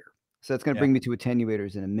attenuator. So that's going to bring me to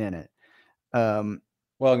attenuators in a minute.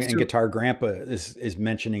 Well, and Guitar Grandpa is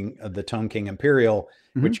mentioning the Tone King Imperial,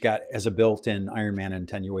 which got as a built-in Iron Man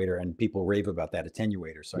attenuator, and people rave about that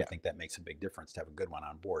attenuator. So I think that makes a big difference to have a good one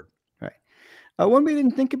on board. Right. One we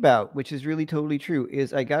didn't think about, which is really totally true,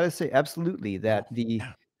 is I got to say absolutely that the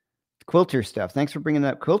quilter stuff. Thanks for bringing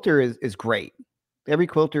that up. Quilter is great. Every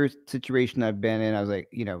quilter situation I've been in, I was like,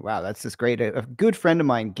 wow, that's just great. A good friend of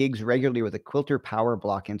mine gigs regularly with a quilter power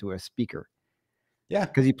block into a speaker. Yeah.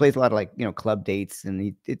 Because he plays a lot of like, club dates,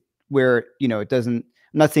 and where, it doesn't,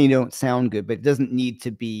 I'm not saying you don't sound good, but it doesn't need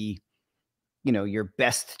to be, your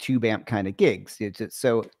best tube amp kind of gigs. It's just,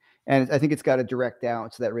 so, and I think it's got a direct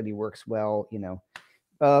out, so that really works well.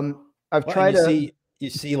 I've tried you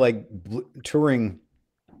see like touring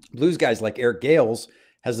blues guys like Eric Gales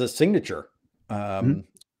has a signature.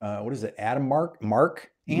 What is it? Adam Mark amps?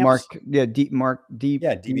 DB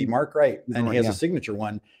Mark, right? And he has a signature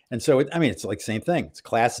one, and so it's like same thing. It's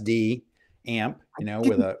Class D amp,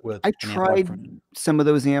 I tried some of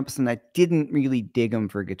those amps, and I didn't really dig them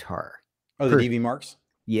for guitar. Oh, the DB Marks?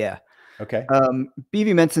 Yeah. Okay.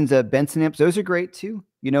 BV Benson's Benson amps. Those are great too.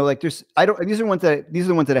 Like these are the ones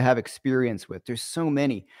that I have experience with. There's so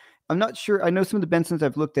many. I'm not sure. I know some of the Bensons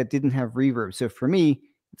I've looked at didn't have reverb. So for me,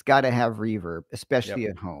 it's got to have reverb, especially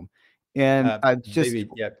at home. And I've just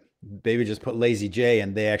Baby just put Lazy J,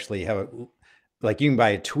 and they actually have you can buy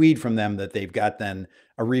a Tweed from them that they've got then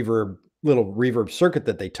a little reverb circuit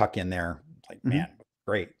that they tuck in there. It's like, man,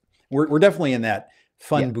 great. We're definitely in that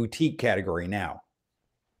fun boutique category now.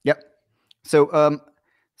 Yep. So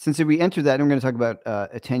since we entered that, I'm going to talk about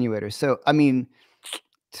attenuators. So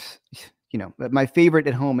my favorite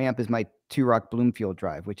at home amp is my Two-Rock Bloomfield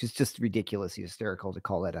Drive, which is just ridiculously hysterical to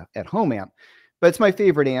call that a at home amp, but it's my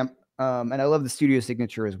favorite amp. And I love the Studio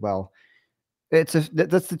Signature as well. That's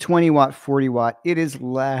the 20-watt, 40-watt. It is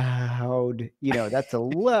loud. That's a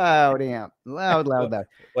loud amp. Loud.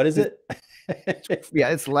 What is it? Yeah,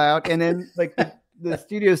 it's loud. And then like the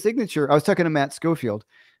Studio Signature, I was talking to Matt Schofield.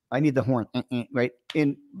 I need the horn, right?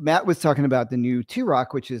 And Matt was talking about the new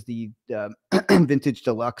Two-Rock, which is the Vintage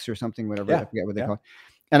Deluxe or something, whatever. I forget what they call it.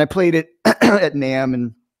 And I played it at NAMM,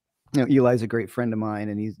 and Eli's a great friend of mine,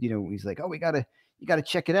 and he's like, oh, you gotta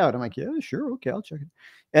check it out. I'm like, yeah, sure, okay, I'll check it.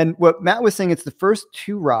 And what Matt was saying, it's the first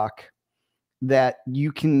Two-Rock that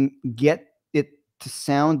you can get it to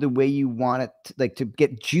sound the way you want it, to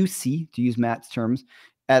get juicy, to use Matt's terms,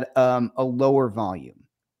 at a lower volume.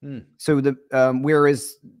 So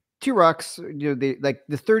whereas Two-Rocks, they like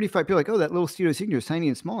the 35, people are like, oh, that little Studio Signature is tiny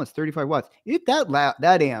and small. It's 35 watts.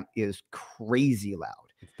 That amp is crazy loud.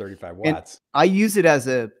 It's 35 watts. And I use it as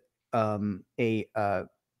a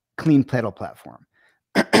clean pedal platform.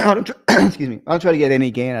 Excuse me. I'll try to get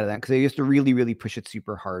any gain out of that because I used to really, really push it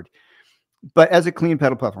super hard. But as a clean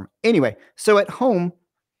pedal platform. Anyway, so at home,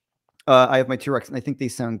 I have my Two-Rocks, and I think they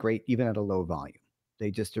sound great even at a low volume.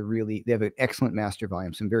 They have an excellent master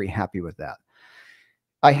volume, so I'm very happy with that.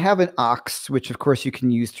 I have an aux, which of course you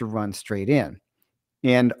can use to run straight in.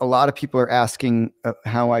 And a lot of people are asking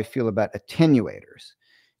how I feel about attenuators.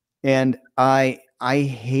 And I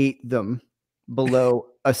hate them below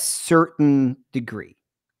a certain degree.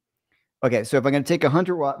 Okay, so if I'm going to take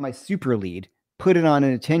 100-watt, my super lead, put it on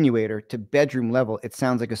an attenuator to bedroom level, it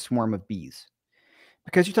sounds like a swarm of bees.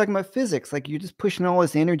 Because you're talking about physics, like you're just pushing all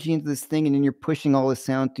this energy into this thing, and then you're pushing all this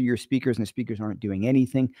sound through your speakers, and the speakers aren't doing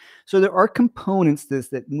anything. So there are components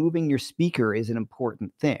that moving your speaker is an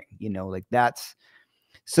important thing,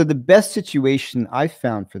 so the best situation I've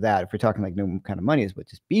found for that, if we're talking like no kind of money, is what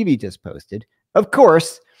just BB just posted. Of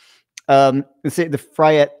course, let's say the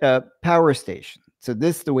Fryette power station. So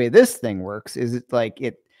the way this thing works is it's like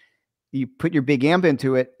you put your big amp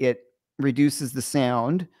into it, it reduces the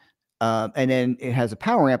sound, and then it has a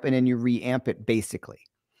power amp, and then you reamp it basically.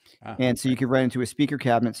 And so you can run into a speaker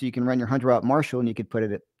cabinet, so you can run your 100-watt Marshall, and you could put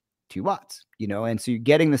it at 2 watts, and so you're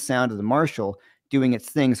getting the sound of the Marshall doing its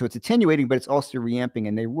thing. So it's attenuating, but it's also reamping,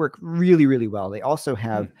 and they work really, really well. They also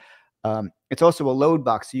have, it's also a load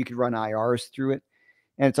box, so you could run IRs through it.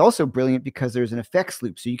 And it's also brilliant because there's an effects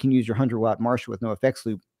loop. So you can use your 100-watt Marshall with no effects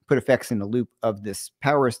loop, put effects in the loop of this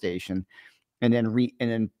power station, and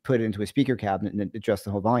then put it into a speaker cabinet and then adjust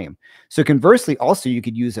the whole volume. So conversely, also you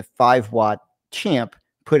could use a 5-watt Champ,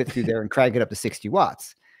 put it through there, and crank it up to 60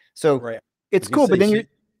 watts. So it's cool, but then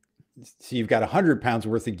so you've got 100 pounds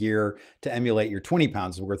worth of gear to emulate your 20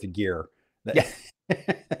 pounds worth of gear. Yeah,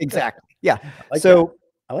 exactly. Yeah.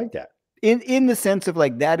 I like that. In the sense of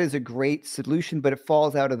like, that is a great solution, but it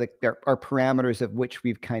falls out of our parameters of which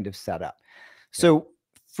we've kind of set up. So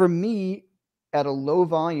for me, at a low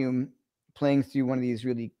volume, playing through one of these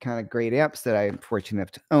really kind of great amps that I'm fortunate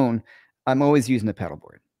enough to own, I'm always using the pedal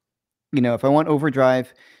board. You know, if I want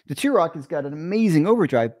overdrive, the Two-Rock has got an amazing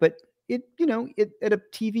overdrive, but it, you know, it at a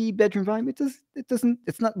TV bedroom volume,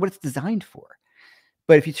 it's not what it's designed for.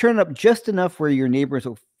 But if you turn it up just enough where your neighbors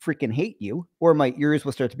will freaking hate you, or my ears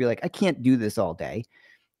will start to be like, I can't do this all day,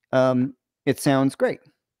 it sounds great.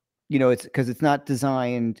 You know, it's because it's not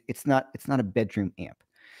designed, it's not a bedroom amp.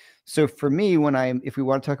 So for me, if we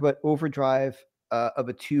want to talk about overdrive of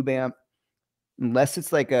a tube amp, unless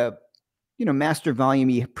it's like a, you know, master volume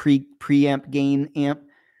preamp gain amp,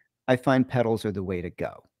 I find pedals are the way to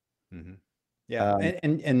go. Mm-hmm. Yeah.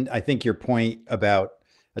 And I think your point about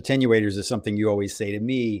attenuators is something you always say to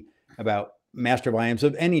me about master volumes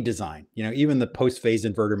of any design, you know, even the post phase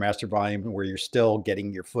inverter master volume where you're still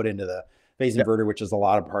getting your foot into the phase inverter, which is a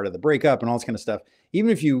lot of part of the breakup and all this kind of stuff. Even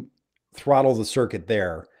if you throttle the circuit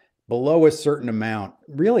there below a certain amount,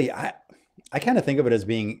 really, I kind of think of it as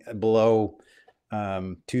being below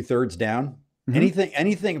 2/3 down. Mm-hmm.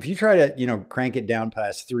 Anything, if you try to, you know, crank it down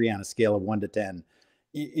past 3 on a scale of 1 to 10,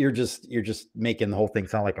 you're just making the whole thing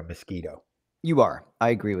sound like a mosquito. You are. I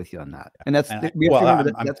agree with you on that. And that's, I'm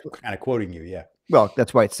kind of quoting you. Yeah. Well,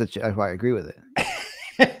 that's why that's why I agree with it.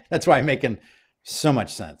 That's why I'm making so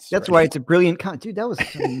much sense. That's why it's a brilliant comment. Dude, that was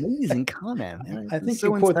an amazing comment. Man. I think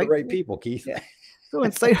you quote the right people, Keith. Yeah. So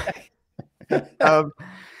insightful.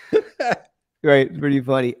 Right. Pretty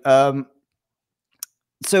funny.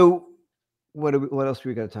 So what else do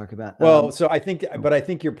we got to talk about? Well, so I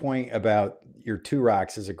think your point about your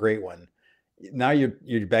Two-Rocks is a great one. Now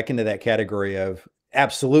you're back into that category of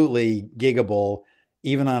absolutely giggable,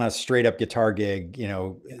 even on a straight up guitar gig, you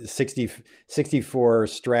know, 64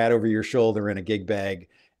 Strat over your shoulder in a gig bag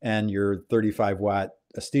and your 35 watt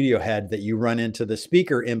studio head that you run into the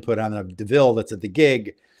speaker input on a DeVille that's at the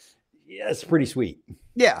gig. Yeah, it's pretty sweet.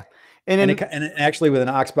 Yeah. And actually with an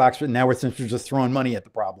aux box, but now since we're just throwing money at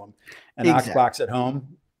the problem, an aux box at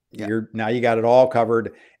home, now you got it all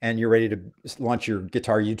covered and you're ready to launch your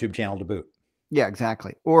guitar YouTube channel to boot. Yeah,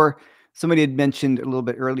 exactly. Or somebody had mentioned a little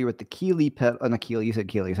bit earlier with the Keeley pedal, not Keeley, you said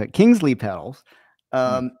Keeley, you said Kingsley pedals.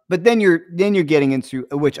 But then you're getting into,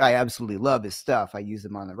 which I absolutely love, his stuff. I use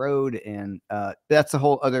them on the road, and that's a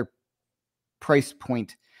whole other price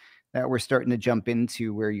point that we're starting to jump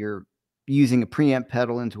into, where you're using a preamp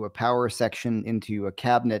pedal into a power section into a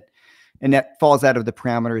cabinet, and that falls out of the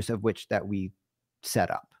parameters of which that we set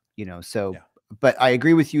up, you know. So, but I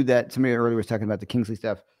agree with you that somebody earlier was talking about the Kingsley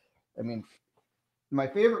stuff. I mean, my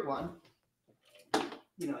favorite one,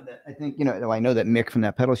 you know, that I think, you know, I know that Mick from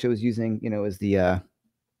that pedal show is using, you know, is the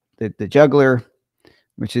Juggler,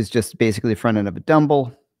 which is just basically the front end of a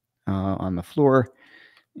Dumble on the floor,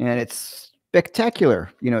 and it's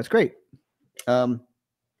spectacular. You know, it's great.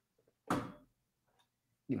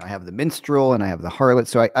 You know, I have the Minstrel and I have the Harlot,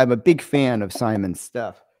 so I'm a big fan of Simon's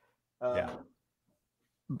stuff.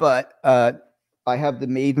 But I have the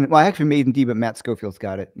Maiden. Well, I actually Maiden D, but Matt Schofield's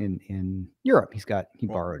got it in Europe. He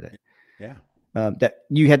borrowed it. Yeah. That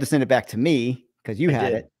you had to send it back to me because you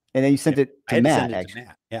had it, and then you sent it to Matt. Actually,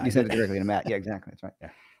 yeah, you sent it directly to Matt. Yeah, exactly. That's right.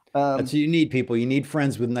 Yeah. That's what you need, people. You need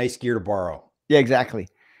friends with nice gear to borrow. Yeah, exactly.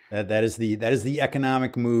 That is the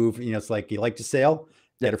economic move. You know, it's like, you like to sail,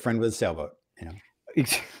 get a friend with a sailboat. You know.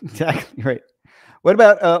 Exactly right. What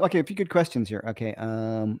about okay? A few good questions here. Okay,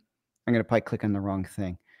 I'm gonna probably click on the wrong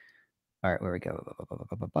thing. All right, where we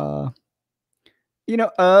go. You know,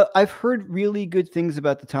 I've heard really good things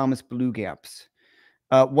about the Thomas Blue amps.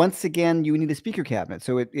 Once again, you need a speaker cabinet,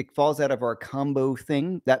 so it falls out of our combo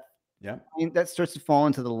thing. That starts to fall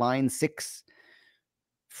into the line 6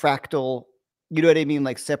 fractal. You know what I mean?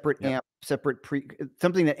 Like separate amp, separate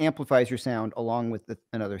something that amplifies your sound along with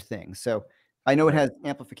another thing. So I know it has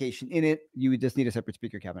amplification in it. You would just need a separate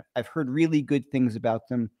speaker cabinet. I've heard really good things about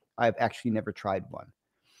them. I've actually never tried one.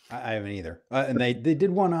 I haven't either. And they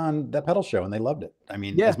did one on that pedal show and they loved it. I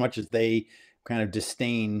mean, as much as they kind of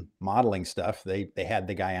disdain modeling stuff, they had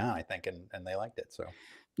the guy on, I think, and they liked it. So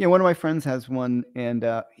yeah, one of my friends has one, and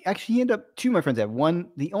actually he ended up, 2 of my friends have one.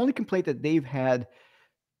 The only complaint that they've had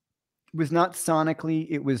was not sonically,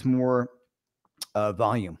 it was more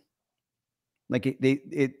volume. Like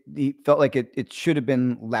it felt like it should have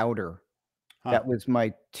been louder. That was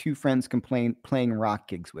my 2 friends' complaint playing rock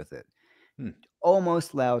gigs with it.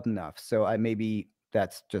 Almost loud enough. So maybe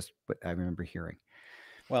that's just what I remember hearing.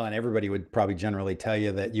 Well, and everybody would probably generally tell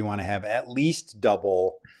you that you want to have at least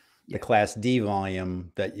double the Class D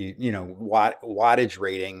volume that you know, wattage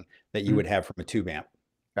rating that you would have from a tube amp.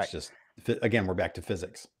 Right. It's just, again, we're back to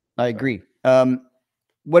physics. I agree.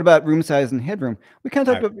 What about room size and headroom? We kind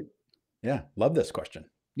of talked about. Yeah, love this question.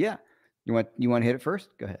 Yeah. You want to hit it first?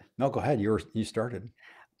 Go ahead. No, go ahead. You started.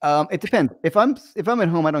 It depends. If I'm at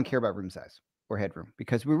home, I don't care about room size or headroom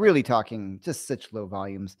because we're really talking just such low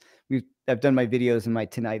volumes. I've done my videos in my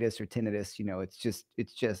tinnitus or tinnitus. You know, it's just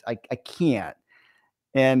I can't,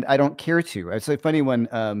 and I don't care to. It's so funny when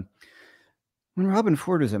Robin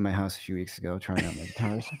Ford was at my house a few weeks ago trying out my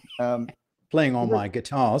guitars. Playing all my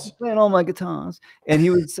guitars. Playing all my guitars, and he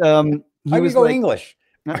was like, English.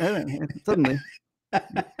 Suddenly,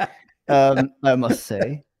 I must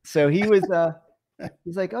say. So he was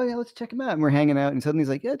he's like, oh yeah, let's check him out. And we're hanging out, and suddenly he's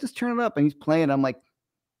like, yeah, just turn it up. And he's playing. I'm like,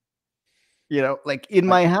 you know, like in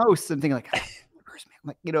my house, I'm thinking like, oh, where's me?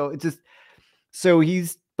 Like, you know, it's just so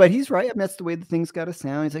he's right. I mean, that's the way the thing's got to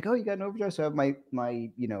sound. He's like, oh, you got an overdrive. So I have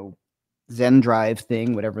my you know, Zen drive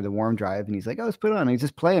thing, whatever, the warm drive. And he's like, oh, let's put it on. And he's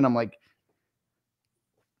just playing. I'm like,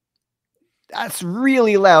 that's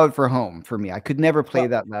really loud for home for me. I could never play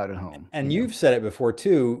that loud at home. And you've said it before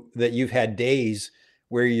too, that you've had days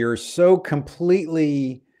where you're so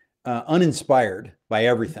completely uninspired by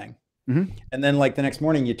everything. Mm-hmm. And then like the next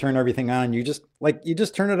morning you turn everything on and you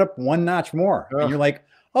just turn it up one notch more. And you're like,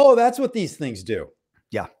 oh, that's what these things do.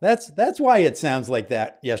 Yeah. That's why it sounds like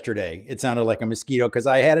that yesterday. It sounded like a mosquito because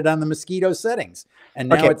I had it on the mosquito settings. And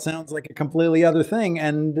now it sounds like a completely other thing.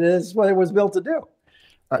 And this is what it was built to do.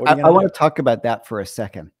 I want to talk about that for a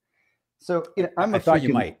second. So you know, I thought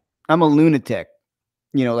you might. I'm a lunatic,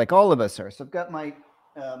 you know, like all of us are. So I've got my,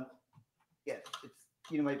 it's,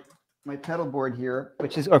 you know, my pedal board here,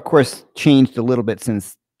 which is of course changed a little bit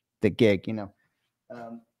since the gig, you know.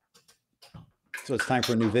 So it's time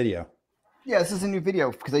for a new video. Yeah, this is a new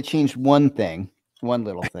video because I changed one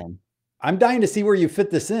little thing. I'm dying to see where you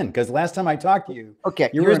fit this in because last time I talked to you,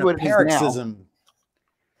 you were in a paroxysm.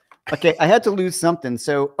 Okay, I had to lose something.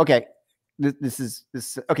 So, okay, this is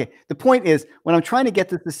okay. The point is, when I'm trying to get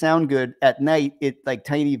this to sound good at night, it like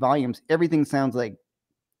tiny volumes, everything sounds like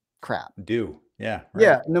crap. Yeah. Right.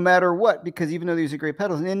 Yeah, no matter what, because even though these are great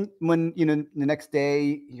pedals, and then when you know the next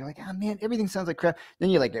day you're like, oh man, everything sounds like crap.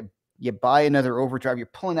 Then you're like, you buy another overdrive. You're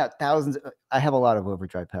pulling out thousands. I have a lot of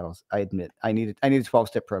overdrive pedals. I admit, I need a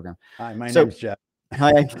 12-step program. Hi, my name's Jeff.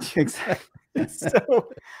 Hi, exactly. So,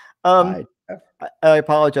 I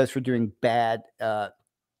apologize for doing bad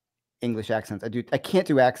English accents. I can't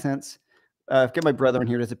do accents. I've got my brother in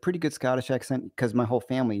here. Does a pretty good Scottish accent because my whole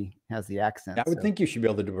family has the accent. I would think you should be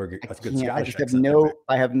able to do a good Scottish accent.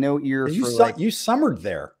 I have no ear. You summered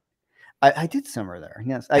there. I did summer there.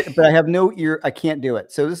 Yes, but I have no ear. I can't do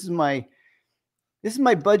it. So this is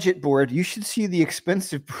my budget board. You should see the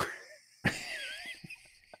expensive board.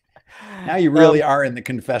 Now you really are in the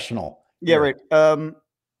confessional. Yeah, right.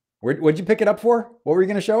 What'd you pick it up for? What were you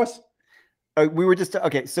going to show us? We were just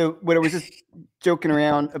okay. So what I was just joking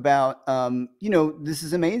around about, you know, this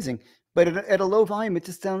is amazing, but at a low volume, it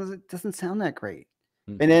doesn't sound that great.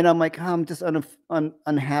 Mm-hmm. And then I'm like, I'm just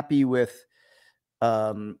unhappy with,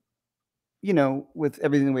 you know, with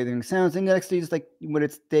everything the way everything sounds. And the next day, just like when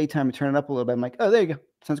it's daytime, I turn it up a little bit. I'm like, oh, there you go,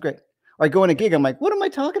 sounds great. Or I go in a gig, I'm like, what am I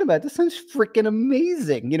talking about? This sounds freaking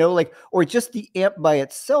amazing, you know, like, or just the amp by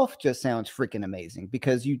itself just sounds freaking amazing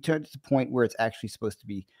because you turn to the point where it's actually supposed to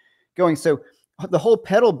be going. So the whole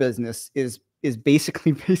pedal business is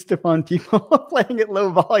basically based upon people playing at low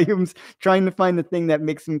volumes, trying to find the thing that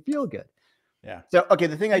makes them feel good. Yeah. So, okay,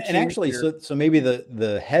 the thing and actually, so maybe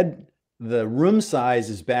the room size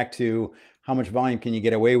is back to how much volume can you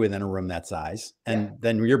get away with in a room that size? And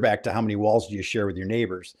then you're back to how many walls do you share with your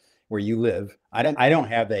neighbors where you live. I don't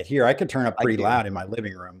have that here. I could turn up pretty loud in my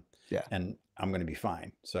living room. Yeah. And I'm going to be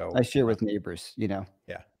fine. So I share with neighbors, you know?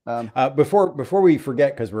 Yeah. Before we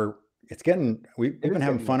forget, cause we've been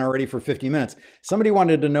having fun already for 50 minutes. Somebody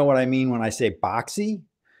wanted to know what I mean when I say boxy.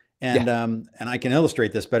 And, and I can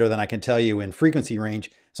illustrate this better than I can tell you in frequency range.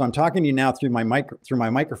 So I'm talking to you now through my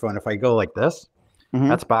microphone. If I go like this,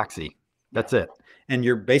 that's boxy. That's it. And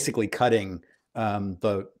you're basically cutting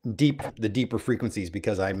the deeper frequencies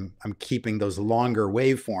because I'm keeping those longer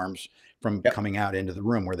waveforms from coming out into the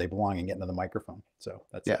room where they belong and getting to the microphone. So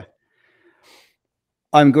that's it.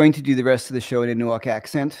 I'm going to do the rest of the show in a Newark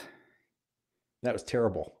accent. That was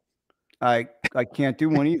terrible. I can't do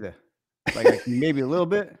one either. Like maybe a little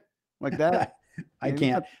bit like that. I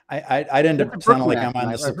can't. I'd end up sounding like I'm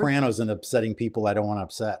on The Sopranos and upsetting people I don't want to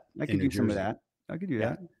upset. I could do some of that. I could do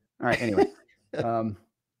that. All right. Anyway,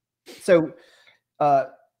 so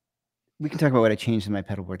we can talk about what I changed in my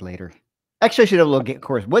pedal board later. Actually, I should have a little game. Of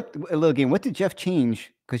course, what did Jeff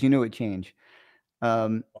change? Because you know it changed.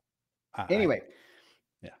 Anyway.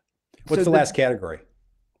 What's the last category?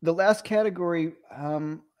 The last category,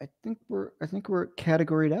 I think we're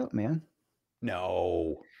categoried out, man.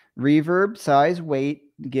 No. Reverb, size, weight,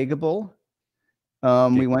 Gigable.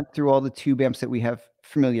 We went through all the tube amps that we have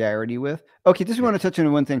familiarity with. Okay, just want to touch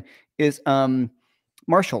on one thing is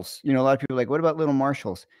Marshalls. You know, a lot of people are like, what about little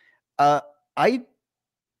Marshalls? I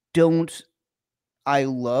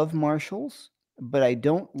love Marshalls, but I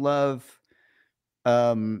don't love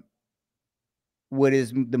what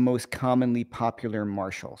is the most commonly popular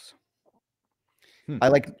Marshalls. I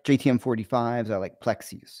like JTM 45s. I like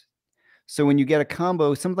Plexis. So when you get a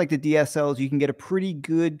combo, something like the DSLs, you can get a pretty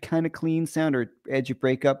good kind of clean sound or edge of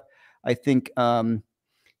breakup. I think,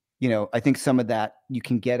 you know, I think some of that you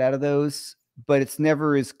can get out of those, but it's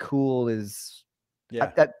never as cool as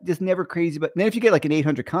that. Just never crazy. But then if you get like an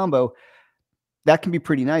 800 combo, that can be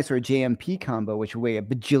pretty nice, or a JMP combo, which weigh a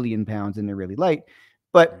bajillion pounds and they're really light.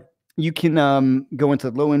 But you can go into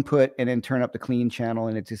low input and then turn up the clean channel,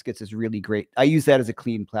 and it just gets this really great. I use that as a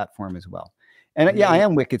clean platform as well. And yeah, I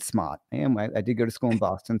am wicked smart. I did go to school in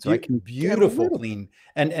Boston, so I can beautiful clean.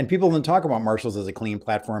 And people don't talk about Marshalls as a clean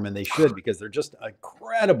platform, and they should, because they're just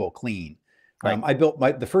incredible clean. Right. I built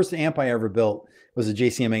the first amp I ever built was a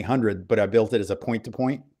JCM 800, but I built it as a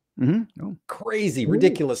point-to-point. Crazy,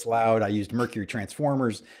 ridiculous loud. I used Mercury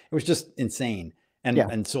transformers. It was just insane.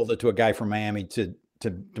 And sold it to a guy from Miami. To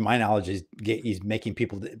my knowledge, he's making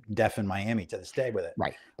people deaf in Miami to this day with it.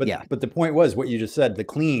 Right. But the point was what you just said. The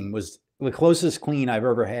clean was the closest clean I've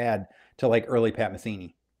ever had to like early Pat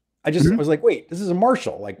Metheny. I just was like, wait, this is a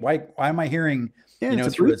Marshall. Like, why am I hearing, you know,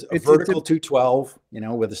 through a vertical 212, you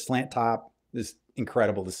know, with a slant top? It's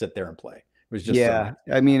incredible to sit there and play. It was just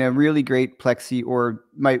I mean, a really great Plexi, or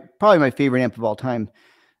probably my favorite amp of all time.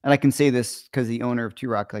 And I can say this because the owner of Two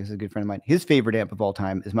Rock, like, is a good friend of mine. His favorite amp of all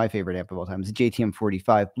time is my favorite amp of all time. It's a JTM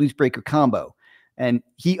 45 Bluesbreaker combo, and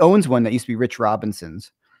he owns one that used to be Rich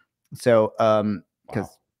Robinson's. So,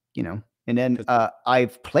 because you know, and then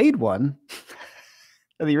I've played one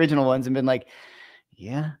of the original ones and been like,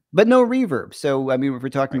 yeah, but no reverb. So I mean, if we're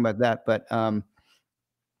talking about that, but all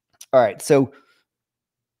right, so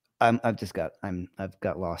I've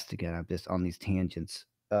got lost again. I'm just on these tangents.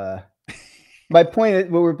 My point,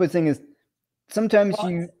 what we're saying is, sometimes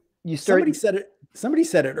you start. Somebody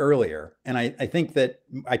said it earlier, and I think that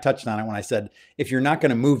I touched on it when I said, if you're not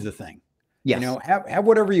going to move the thing, you know, have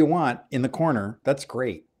whatever you want in the corner. That's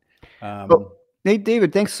great. Hey,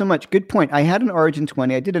 David, thanks so much. Good point. I had an Origin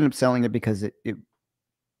 20. I did end up selling it because it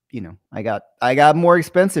you know, I got more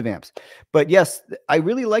expensive amps. But yes, I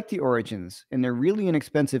really like the Origins, and they're really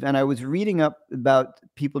inexpensive. And I was reading up about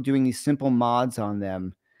people doing these simple mods on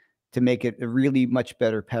them to make it a really much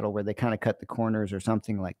better pedal, where they kind of cut the corners or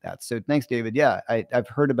something like that. So thanks, David. Yeah, I've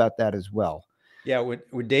heard about that as well. Yeah,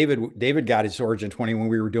 with David got his Origin 20 when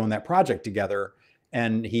we were doing that project together.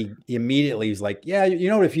 And he immediately was like, yeah, you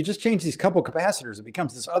know, if you just change these couple capacitors, it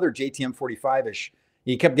becomes this other JTM 45-ish.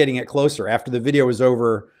 He kept getting it closer. After the video was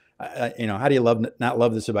over, you know, how do you not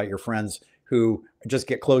love this about your friends who just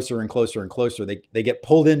get closer and closer and closer? They get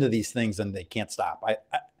pulled into these things and they can't stop.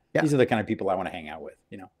 These are the kind of people I want to hang out with,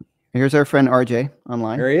 you know. Here's our friend RJ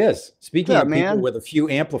online. There he is. Speaking of people with a few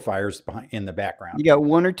amplifiers in the background. You got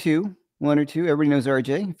one or two. Everybody knows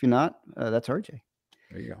RJ. If you're not, that's RJ.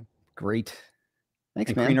 There you go. Great.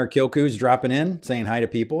 Thanks, and man. Krinar Kilku's dropping in, saying hi to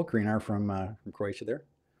people. Krinar from Croatia there.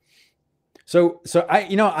 So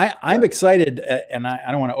I'm excited, and I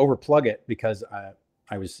don't want to overplug it because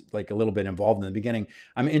I was like a little bit involved in the beginning.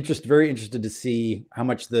 I'm very interested to see how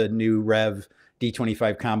much the new Rev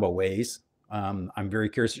D25 combo weighs. I'm very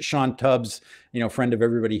curious. Sean Tubbs, you know, friend of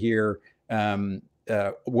everybody here,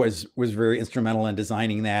 was very instrumental in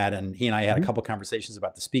designing that, and he and I had a couple conversations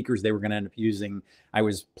about the speakers they were going to end up using. I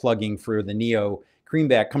was plugging for the Neo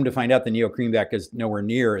Creamback. Come to find out, the Neo Creamback is nowhere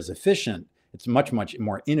near as efficient. It's much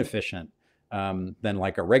more inefficient than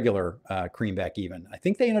like a regular Creamback. Even I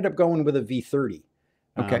think they ended up going with a V30.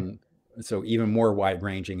 Okay, so even more wide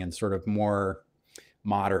ranging and sort of more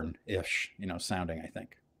modern-ish, you know, sounding. I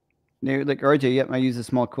think. Like RJ, yep. I use a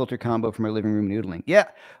small quilter combo for my living room noodling. Yeah.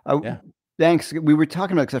 Thanks. We were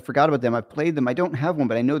talking about, because I forgot about them. I played them. I don't have one,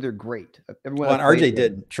 but I know they're great. Well, and RJ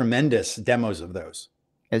did tremendous demos of those,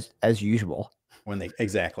 as usual. When they we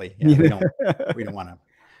don't want to.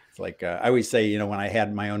 It's like I always say, you know, when I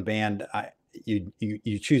had my own band, you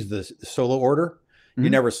choose the solo order. You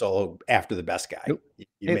never solo after the best guy. Nope.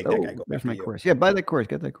 You make that guy go. That's my chorus. Yeah, buy that chorus.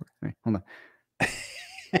 Get that chorus. All right, hold on.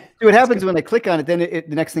 See what happens when I click on it. Then the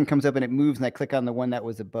next thing comes up and it moves, and I click on the one that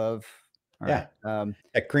was above. All right.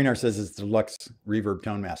 Krinar says it's the Deluxe Reverb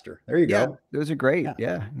Tone Master. There you go. Those are great.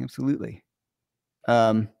 Yeah, absolutely.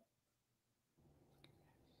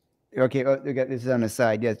 Okay, this is on the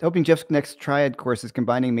side. Yes, hoping Jeff's next triad course is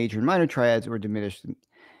combining major and minor triads or diminished.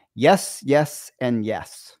 Yes, and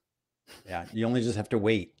yes. Yeah. You only just have to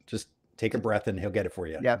wait. Just take a breath and he'll get it for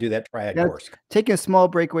you. Yeah. Do that triad Yeah, course. taking a small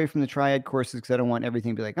break away from the triad courses because I don't want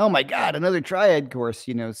everything to be like, oh my God, another triad course,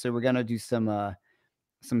 you know. So we're gonna do some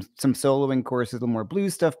soloing courses, a little more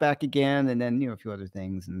blues stuff back again, and then, you know, a few other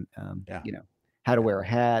things, and Yeah. you know, how to wear a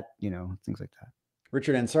hat, you know, things like that.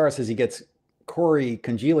 Richard Ansara says he gets Corey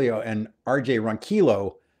Congilio and RJ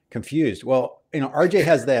Ronquillo confused. Well, you know, RJ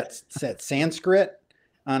has that Sanskrit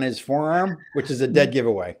on his forearm, which is a dead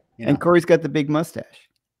giveaway. You know? And Corey's got the big mustache.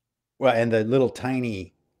 Well, and the little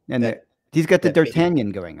tiny, and he's got the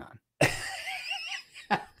D'Artagnan going on.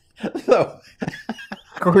 So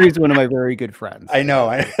Corey's one of my very good friends. I know.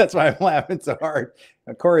 That's why I'm laughing so hard.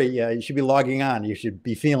 Corey, you should be logging on. You should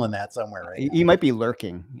be feeling that somewhere, right? He might be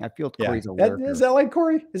lurking. I feel Corey's a lurker. Is that like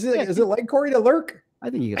Corey? Is it like Corey to lurk? I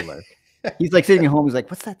think he could lurk. He's like sitting at home. He's like,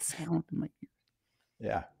 "What's that sound?" I'm like,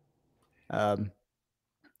 yeah. All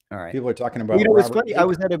right. People are talking about. You know, it's funny. I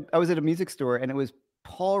was at a music store, and it was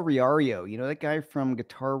Paul Riario. You know that guy from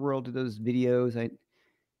Guitar World, did those videos.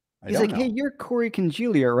 He's like, "Hey, you're Corey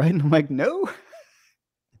Congilio, right?" And I'm like, "No."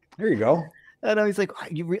 There you go. And he's like,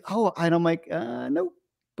 and I'm like, "Nope,"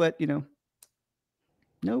 but you know,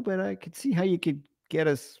 no, but I could see how you could get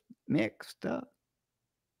us mixed up.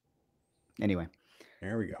 Anyway,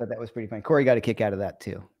 there we go. But that was pretty fun. Corey got a kick out of that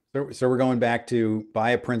too. So we're going back to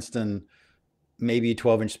buy a Princeton, maybe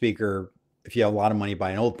 12-inch speaker. If you have a lot of money,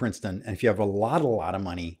 buy an old Princeton. And if you have a lot of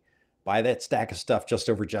money, buy that stack of stuff just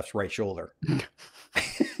over Jeff's right shoulder.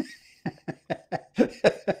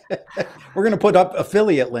 We're going to put up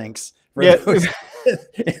affiliate links for those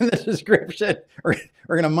in the description. We're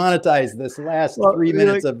going to monetize this last 3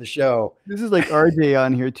 minutes of the show. This is like RJ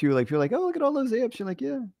on here too. Like, you're like, oh, look at all those amps. You're like,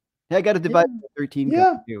 yeah. Hey, I got to divide 13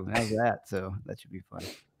 too. How's that? So that should be fun.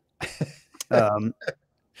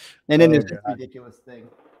 And then there's this ridiculous thing,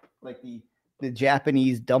 like the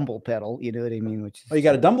Japanese Dumble pedal. You know what I mean? Which is, you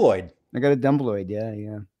got a Dumbloid. I got a Dumbloid.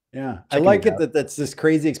 Yeah. I like it that's this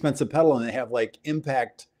crazy expensive pedal, and they have like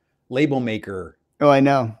Impact label maker. Oh, I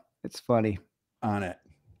know. It's funny on it.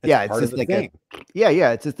 It's just like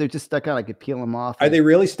it's just they're just stuck on. I could peel them off. Are they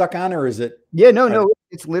really stuck on, or is it? Yeah, no,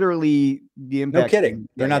 it's literally the Impact. No kidding.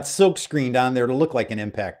 They're not silk screened on there to look like an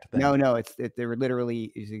Impact thing. No, they were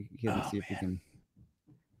literally. You can see if you can.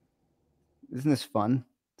 Isn't this fun?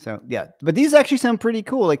 So yeah, but these actually sound pretty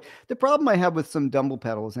cool. Like the problem I have with some Dumble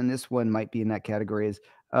pedals, and this one might be in that category, is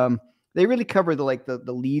they really cover the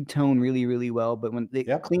lead tone really, really well. But when they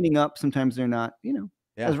cleaning up, sometimes they're not. You know,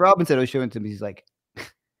 as Robin said, I was showing it to me. He's like,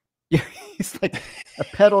 he's like, a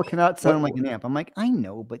pedal cannot sound like an amp. I'm like, I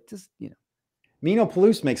know, but just Mino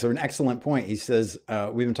Palouse makes an excellent point. He says,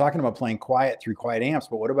 we've been talking about playing quiet through quiet amps,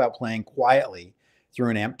 but what about playing quietly through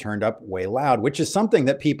an amp turned up way loud, which is something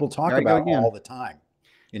that people talk about all the time.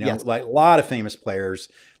 You know, like a lot of famous players,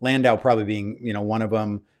 Landau probably being, one of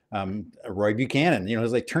them, Roy Buchanan,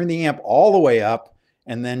 it's like turn the amp all the way up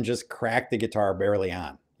and then just crack the guitar barely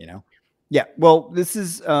on, Yeah. Well, this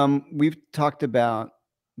is, we've talked about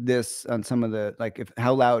this on some of the,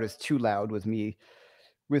 how loud is too loud with me,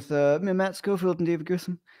 with Matt Schofield and David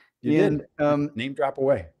Grissom. Name drop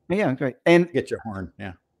away. Yeah, great. And get your horn.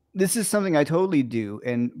 Yeah. This is something I totally do.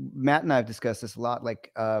 And Matt and I have discussed this a lot.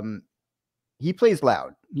 Like, he plays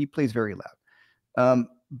loud. He plays very loud.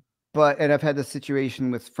 And I've had this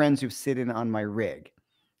situation with friends who sit in on my rig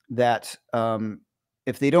that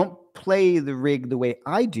if they don't play the rig the way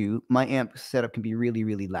I do, my amp setup can be really,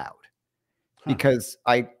 really loud because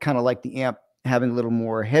I kind of like the amp having a little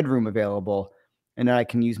more headroom available. And then I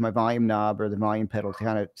can use my volume knob or the volume pedal to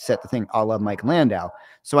kind of set the thing a la Mike Landau.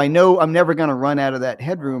 So I know I'm never going to run out of that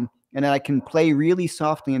headroom, and then I can play really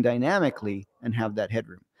softly and dynamically and have that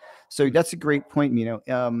headroom. So that's a great point,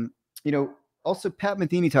 also Pat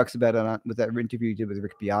Metheny talks about it with that interview he did with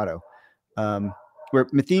Rick Beato, where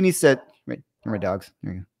Metheny said, right, here are my dogs.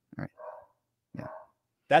 There you go. All right. Yeah.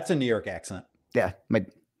 That's a New York accent. Yeah.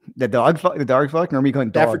 The dog fucking, or are we going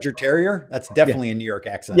dog? Staffordshire Terrier? That's definitely a New York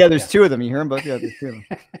accent. Yeah, there's two of them. You hear them both? Yeah, there's two of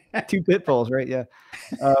them. Two pit bulls, right? Yeah.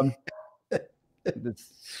 The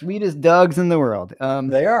sweetest dogs in the world.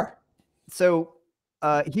 They are. So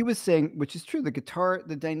he was saying, which is true,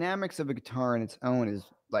 the dynamics of a guitar on its own is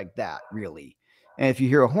like that, really. And if you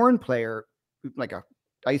hear a horn player, like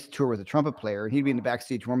I used to tour with a trumpet player, and he'd be in the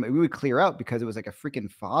backstage horn, we would clear out because it was like a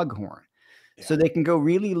freaking foghorn. Yeah. So they can go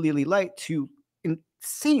really, really light to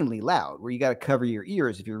insanely loud, where you got to cover your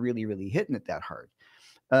ears if you're really, really hitting it that hard.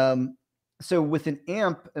 So with an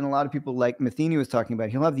amp, and a lot of people like Metheny was talking about,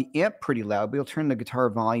 he'll have the amp pretty loud, but he'll turn the guitar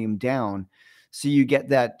volume down. So you get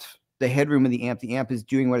the headroom of the amp is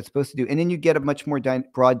doing what it's supposed to do. And then you get a much more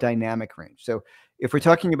broad dynamic range. So if we're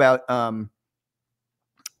talking about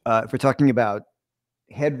if we're talking about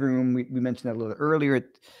headroom, we mentioned that a little earlier.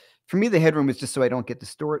 For me, the headroom is just so I don't get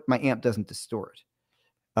distort. My amp doesn't distort.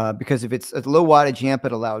 Because if it's a low wattage amp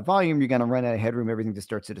at a loud volume, you're going to run out of headroom. Everything just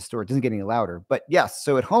starts to distort. It doesn't get any louder. But yes,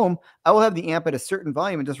 so at home, I will have the amp at a certain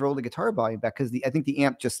volume and just roll the guitar volume back because I think the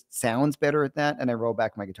amp just sounds better at that, and I roll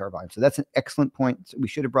back my guitar volume. So that's an excellent point. So we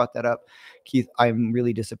should have brought that up, Keith. I'm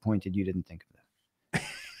really disappointed you didn't think of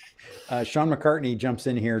that. Sean McCartney jumps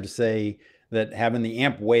in here to say that having the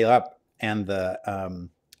amp way up and the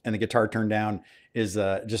guitar turned down is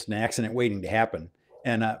just an accident waiting to happen.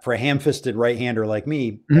 And for a ham-fisted right-hander like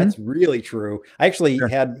me, that's really true. I actually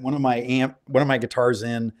had one of my guitars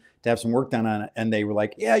in to have some work done on it, and they were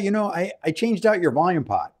like, "Yeah, I changed out your volume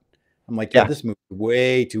pot." I'm like, "Yeah, this moved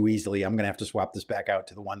way too easily. I'm gonna have to swap this back out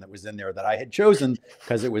to the one that was in there that I had chosen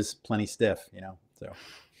because it was plenty stiff." So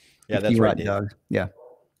yeah, that's right, Dave. Yeah,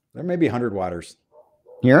 there may be 100 watters.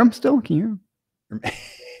 Hear them still? Can you hear them?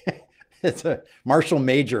 It's a Marshall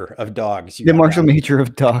Major of dogs. The Marshall Major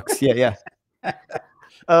of dogs. Yeah.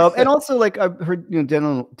 And also, like I've heard,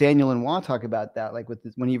 Daniel and Waugh talk about that. Like with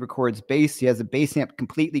when he records bass, he has a bass amp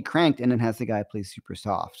completely cranked, and then has the guy play super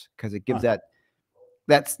soft because it gives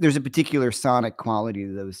there's a particular sonic quality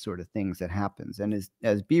to those sort of things that happens. And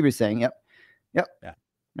as B was saying, yep,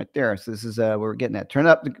 right there. So this is where we're getting at. Turn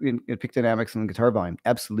up the pick dynamics and the guitar volume.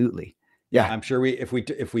 Absolutely, yeah. I'm sure if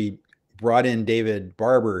we brought in David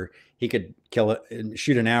Barber, he could kill it and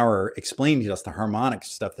shoot an hour explaining to us the harmonic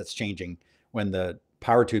stuff that's changing when the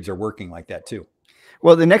power tubes are working like that too.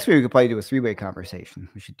 Well, the next way we could probably do a three-way conversation.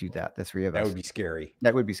 We should do that. The three of us. That would be scary.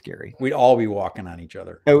 That would be scary. We'd all be walking on each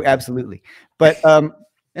other. Oh, absolutely. But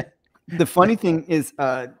the funny thing is,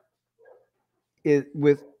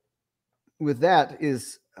 with that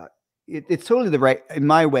is it's totally the right, in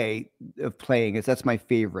my way of playing, is that's my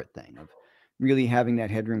favorite thing of really having that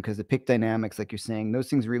headroom, because the pick dynamics, like you're saying, those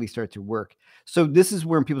things really start to work. So this is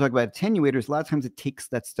where people talk about attenuators. A lot of times it takes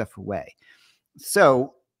that stuff away.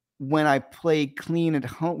 So when I play clean at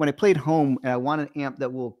home, when I play at home and I want an amp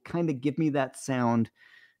that will kind of give me that sound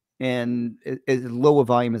and as low a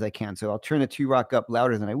volume as I can. So I'll turn the Two-Rock up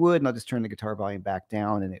louder than I would, and I'll just turn the guitar volume back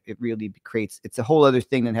down. And it really creates, it's a whole other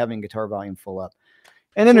thing than having guitar volume full up.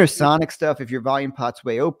 And then there's sonic stuff. If your volume pot's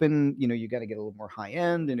way open, you got to get a little more high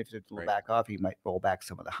end. And if it's a little back off, you might roll back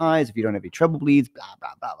some of the highs. If you don't have any treble bleeds, blah,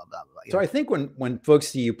 blah, blah, blah, blah, blah. So I think when folks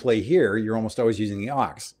see you play here, you're almost always using the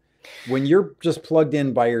aux. When you're just plugged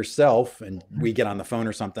in by yourself and we get on the phone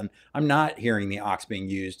or something, I'm not hearing the aux being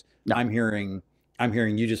used. No. I'm hearing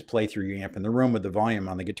you just play through your amp in the room with the volume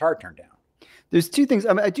on the guitar turned down. There's two things.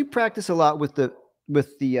 I do practice a lot with the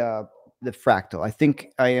Fractal. I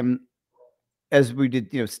think I am, as we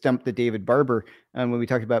did, stump the David Barber, when we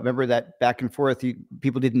talked about, remember that back and forth,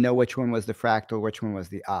 people didn't know which one was the Fractal, which one was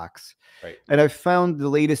the aux. Right. And I've found the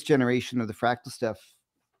latest generation of the Fractal stuff,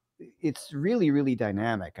 it's really, really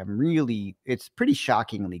dynamic. It's pretty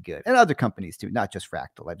shockingly good. And other companies too, not just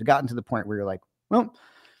Fractal. I've gotten to the point where you're like, well,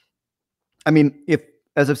 I mean,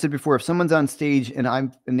 as I've said before, if someone's on stage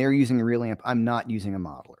and they're using a real amp, I'm not using a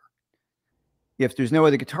modeler. If there's no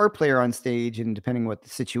other guitar player on stage, and depending what the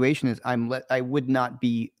situation is, I would not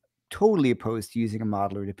be totally opposed to using a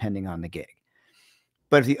modeler depending on the gig.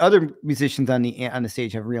 But if the other musicians on the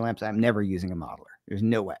stage have real amps, I'm never using a modeler. There's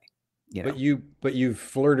no way. But you've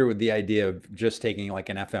flirted with the idea of just taking like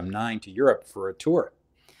an FM9 to Europe for a tour.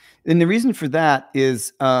 And the reason for that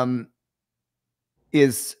is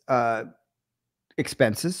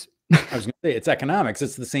expenses. I was going to say it's economics.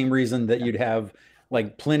 It's the same reason that you'd have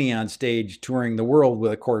like Pliny on stage touring the world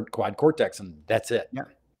with a quad Cortex, and that's it. Yeah.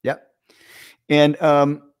 Yep. And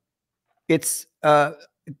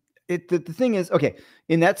the thing is, okay,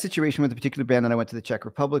 in that situation with a particular band that I went to the Czech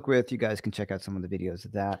Republic with, you guys can check out some of the videos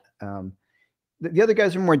of that. The other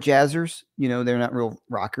guys are more jazzers, they're not real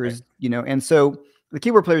rockers, right. And so the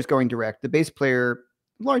keyboard player is going direct. The bass player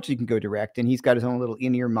largely can go direct, and he's got his own little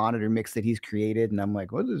in-ear monitor mix that he's created. And I'm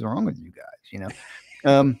like, what is wrong with you guys?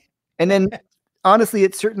 And then honestly,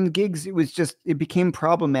 at certain gigs, it became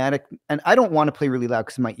problematic, and I don't want to play really loud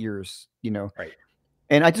because of my ears, Right.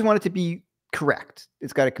 And I just want it to be correct.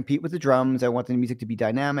 It's got to compete with the drums. I want the music to be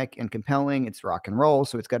dynamic and compelling. It's rock and roll,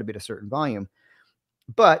 so it's got to be at a certain volume.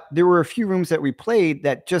 But there were a few rooms that we played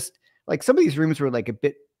that just, like, some of these rooms were like a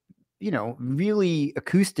bit, really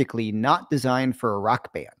acoustically not designed for a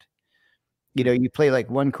rock band. You play like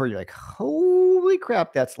one chord, you're like, holy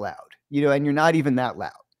crap, that's loud, and you're not even that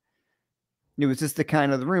loud. It was just the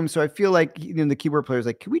kind of the room. So I feel like, the keyboard player's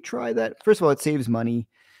like, can we try that? First of all, it saves money,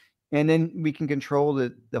 and then we can control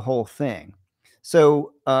the whole thing.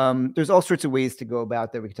 So there's all sorts of ways to go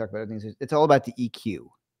about that. We can talk about other things. It's all about the EQ.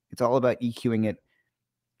 It's all about EQing it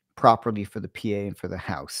properly for the PA and for the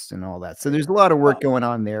house and all that. So there's a lot of work going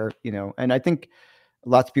on there, you know, and I think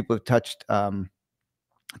lots of people have touched on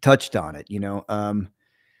it, you know.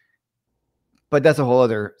 But that's a whole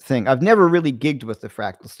other thing. I've never really gigged with the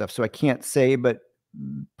Fractal stuff, so I can't say, but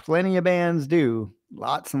plenty of bands do.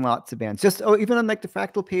 Lots and lots of bands. Just even on like the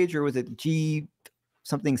Fractal page, or was it G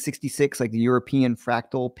something 66, like the European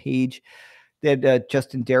Fractal page? That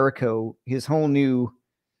Justin Derrico, his whole new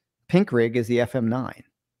pink rig is the FM9,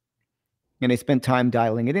 and they spent time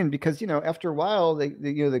dialing it in because, you know, after a while,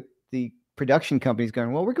 the production company's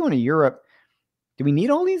going, well, we're going to Europe. Do we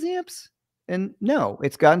need all these amps? And no,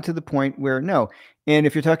 it's gotten to the point where no. And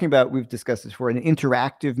if you're talking about, we've discussed this before, an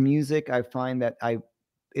interactive music, I find that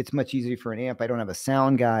it's much easier for an amp. I don't have a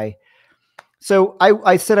sound guy. So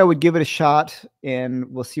I said I would give it a shot, and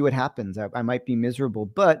we'll see what happens. I might be miserable,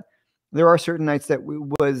 but there are certain nights that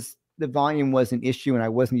the volume was an issue, and I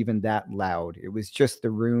wasn't even that loud. It was just the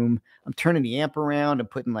room. I'm turning the amp around and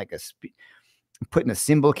putting like putting a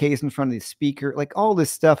cymbal case in front of the speaker, like all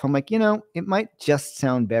this stuff. I'm like, you know, it might just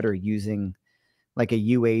sound better using like a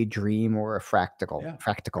UA Dream or a fractal.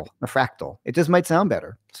 It just might sound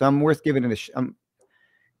better. So I'm worth giving it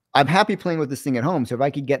I'm happy playing with this thing at home. So if I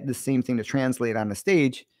could get the same thing to translate on the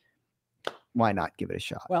stage, why not give it a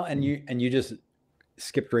shot? Well, and you just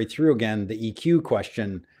skipped right through again the EQ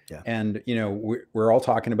question. Yeah. And, you know, we're all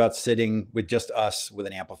talking about sitting with just us with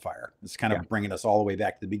an amplifier. It's kind of bringing us all the way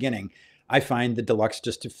back to the beginning. I find the Deluxe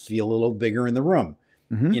just to feel a little bigger in the room.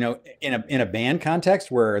 Mm-hmm. You know, in a band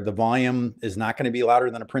context where the volume is not going to be louder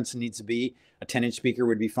than a Princeton needs to be, a 10-inch speaker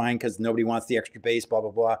would be fine because nobody wants the extra bass, blah,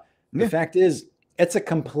 blah, blah. Yeah. The fact is, it's a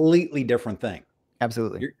completely different thing.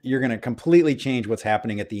 Absolutely. You're going to completely change what's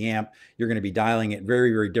happening at the amp. You're going to be dialing it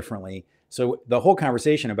very, very differently. So the whole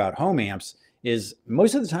conversation about home amps is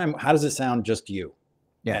most of the time, how does it sound just you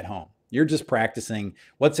at home? You're just practicing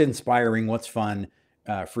what's inspiring, what's fun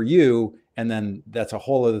for you. And then that's a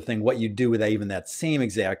whole other thing, what you do with even that same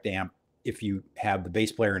exact amp. If you have the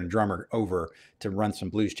bass player and a drummer over to run some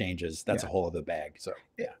blues changes, that's a whole other bag. So,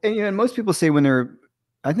 And, you know, most people say when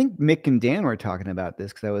I think Mick and Dan were talking about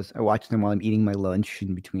this because I watched them while I'm eating my lunch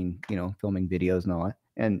in between, you know, filming videos and all that,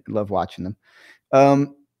 and love watching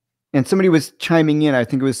them. And somebody was chiming in. I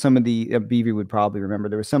think it was some of the BV would probably remember.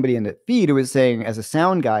 There was somebody in the feed who was saying, as a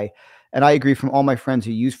sound guy, and I agree from all my friends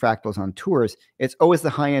who use Fractals on tours, it's always the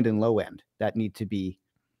high end and low end that need to be.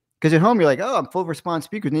 Because at home you're like, oh, I'm full response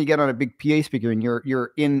speakers, and then you get on a big PA speaker and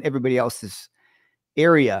you're in everybody else's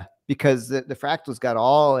area because the Fractals got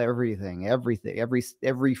everything,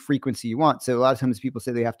 every frequency you want. So a lot of times people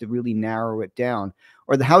say they have to really narrow it down.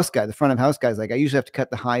 Or the house guy, the front of house guy is like, I usually have to cut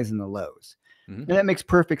the highs and the lows. Mm-hmm. And that makes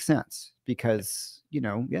perfect sense because, you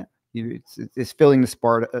know, it's filling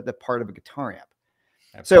the part of a guitar amp.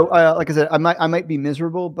 Absolutely. So, like I said, I might be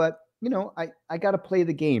miserable, but you know, I got to play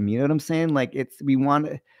the game. You know what I'm saying? Like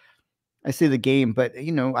I say the game, but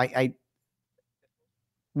you know,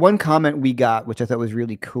 one comment we got, which I thought was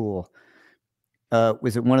really cool,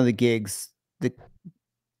 was at one of the gigs, the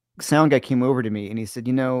sound guy came over to me and he said,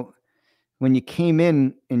 you know, when you came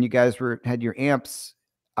in and you guys had your amps,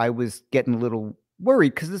 I was getting a little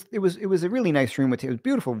worried because it was a really nice room. It was a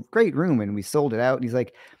beautiful, great room, and we sold it out. And he's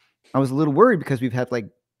like, I was a little worried because we've had like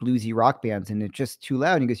bluesy rock bands and it's just too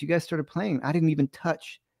loud. And he goes, you guys started playing. I didn't even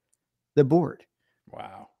touch the board.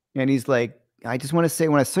 Wow. And he's like, I just want to say,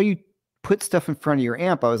 when I saw you put stuff in front of your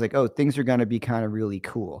amp, I was like, oh, things are going to be kind of really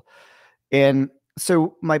cool. And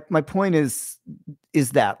so my point is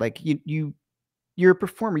that like you're a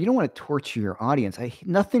performer. You don't want to torture your audience.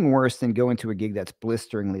 Nothing worse than going to a gig that's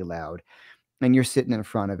blisteringly loud and you're sitting in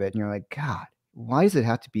front of it and you're like, God, why does it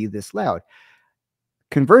have to be this loud?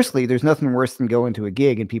 Conversely, there's nothing worse than going to a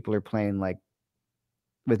gig and people are playing like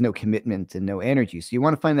with no commitment and no energy. So you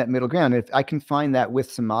want to find that middle ground. If I can find that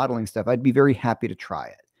with some modeling stuff, I'd be very happy to try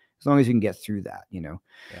it as long as you can get through that, you know.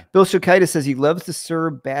 Yeah. Bill Shokaida says he loves the Sir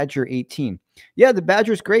Badger 18. Yeah, the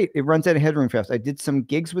Badger's great. It runs out of headroom fast. I did some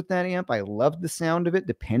gigs with that amp. I loved the sound of it,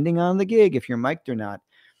 depending on the gig, if you're mic'd or not.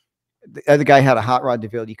 The other guy had a hot rod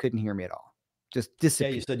DeVille. You couldn't hear me at all. Just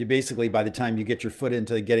disappeared. Yeah, you said you basically, by the time you get your foot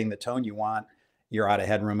into getting the tone you want, you're out of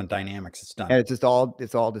headroom and dynamics. It's done. And it's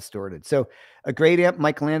all distorted. So a great amp.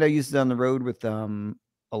 Mike Landau uses it on the road with a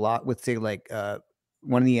lot with, say, like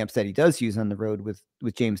one of the amps that he does use on the road with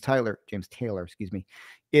James Taylor, excuse me,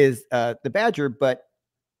 is the Badger, but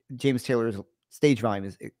James Taylor's stage volume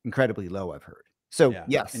is incredibly low, I've heard. So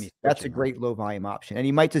yes, that's a great low volume option. And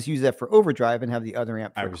he might just use that for overdrive and have the other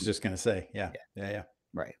amp. I was just going to say, yeah.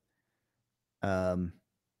 Right.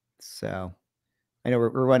 So I know we're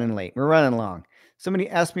running late. We're running long. Somebody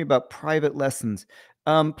asked me about private lessons.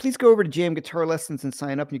 Please go over to JM Guitar Lessons and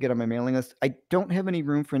sign up, and you get on my mailing list. I don't have any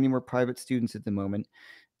room for any more private students at the moment,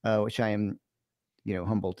 which I am,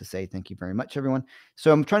 humbled to say. Thank you very much, everyone.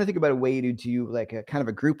 So I'm trying to think about a way to do like a kind of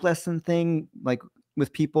a group lesson thing, like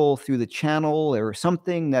with people through the channel or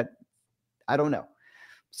something that, I don't know,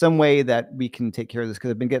 some way that we can take care of this, because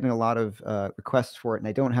I've been getting a lot of requests for it, and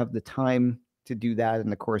I don't have the time to do that in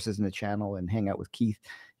the courses in the channel and hang out with Keith.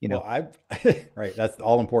 Well, right. That's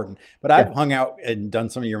all important. But I've hung out and done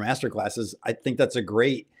some of your master classes. I think that's a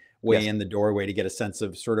great way in the doorway to get a sense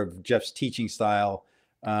of sort of Jeff's teaching style.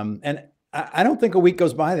 And I don't think a week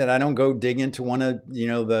goes by that I don't go dig into one of,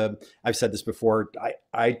 I've said this before.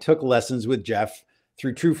 I took lessons with Jeff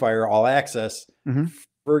through TrueFire All Access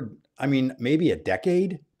for, maybe a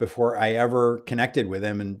decade before I ever connected with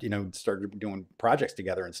him and, started doing projects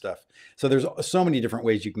together and stuff. So there's so many different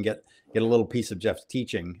ways you can get a little piece of Jeff's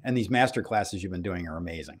teaching, and these master classes you've been doing are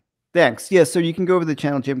amazing. Thanks. Yeah. So you can go over the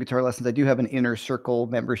channel, JM Guitar Lessons. I do have an inner circle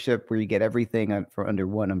membership where you get everything for under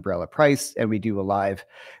one umbrella price. And we do a live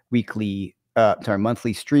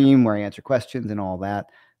monthly stream where I answer questions and all that.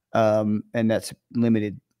 And that's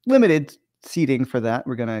limited seating for that.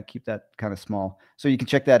 We're going to keep that kind of small. So you can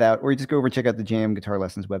check that out, or you just go over and check out the JM Guitar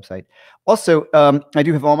Lessons website. Also, I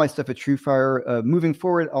do have all my stuff at TrueFire. Moving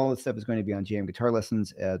forward, all the stuff is going to be on JM Guitar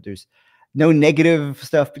Lessons. There's no negative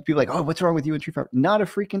stuff. People are like, oh, what's wrong with you and TrueFire? Not a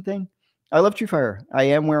freaking thing. I love TrueFire. I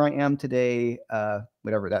am where I am today.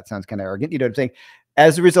 Whatever, that sounds kind of arrogant. You know what I'm saying?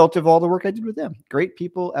 As a result of all the work I did with them. Great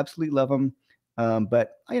people, absolutely love them.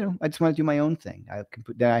 But I just want to do my own thing. I can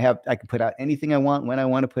put out anything I want when I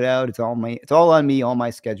want to put out. It's all on me, all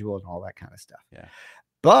my schedule and all that kind of stuff. Yeah.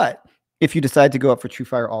 But if you decide to go up for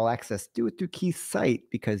TrueFire All Access, do it through Keith's site,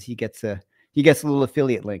 because he gets a little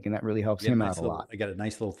affiliate link, and that really helps him out a lot. I got a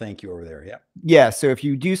nice little thank you over there. Yeah. Yeah. So if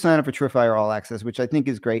you do sign up for TrueFire All Access, which I think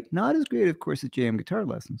is great, not as great, of course, as JM Guitar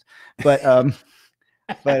Lessons, but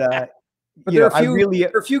there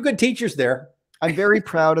are a few good teachers there. I'm very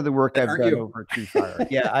proud of the work I've done over TrueFire.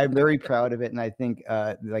 Yeah, I'm very proud of it, and I think,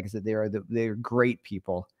 like I said, they're great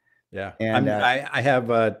people. Yeah, and I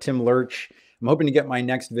have Tim Lurch. I'm hoping to get my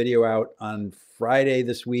next video out on Friday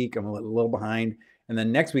this week. I'm a little behind. And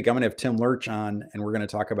then next week, I'm going to have Tim Lurch on, and we're going to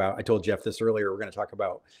talk about, I told Jeff this earlier, we're going to talk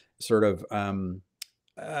about sort of,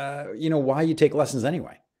 why you take lessons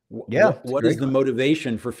anyway. Yeah. What is the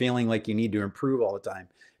motivation for feeling like you need to improve all the time?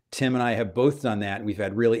 Tim and I have both done that, and we've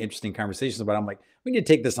had really interesting conversations about it. I'm like, we need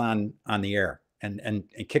to take this on the air and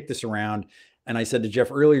kick this around. And I said to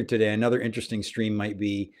Jeff earlier today, another interesting stream might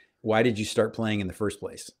be, why did you start playing in the first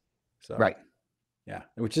place? So, right. Yeah,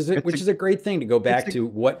 which is a great thing to go back to.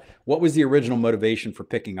 What was the original motivation for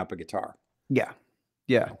picking up a guitar? Yeah.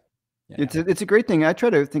 It's a great thing. I try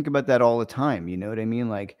to think about that all the time. You know what I mean?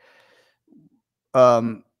 Like,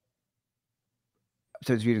 so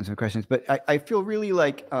I was reading some questions, but I feel really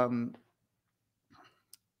like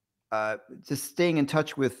just staying in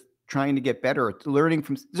touch with trying to get better, learning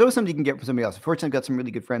from. There's always something you can get from somebody else. Unfortunately, I've got some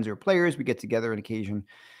really good friends who are players. We get together on occasion.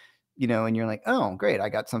 And you're like, oh, great, I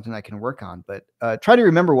got something I can work on. But try to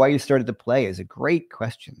remember why you started to play is a great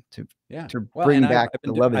question to bring back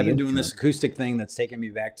the love of the I've been doing this acoustic thing that's taken me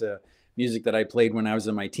back to music that I played when I was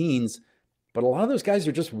in my teens. But a lot of those guys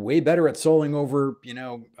are just way better at soloing over,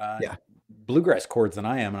 bluegrass chords than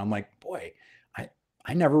I am. And I'm like, boy,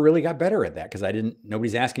 I never really got better at that, because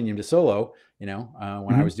nobody's asking you to solo,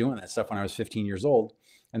 when I was doing that stuff when I was 15 years old.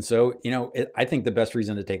 And so, I think the best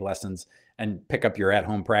reason to take lessons and pick up your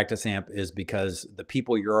at-home practice amp is because the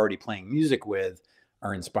people you're already playing music with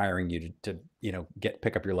are inspiring you to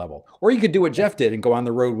pick up your level. Or you could do what Jeff did and go on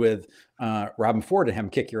the road with Robben Ford and have him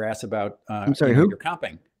kick your ass about I'm sorry, who? Your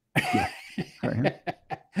comping. Yeah.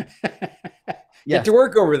 Get to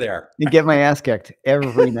work over there. You get my ass kicked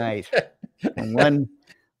every night. And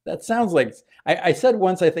that sounds like I said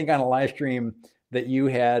once, I think on a live stream, that you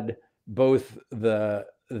had both the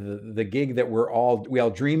gig that we all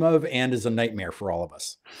dream of and is a nightmare for all of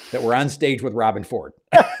us, that we're on stage with Robben Ford.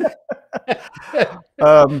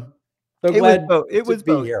 So glad it was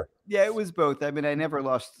be both. Here. Yeah, it was both. I mean, I never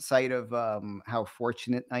lost sight of how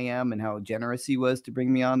fortunate I am and how generous he was to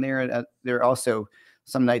bring me on there. And there are also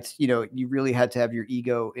some nights, you really had to have your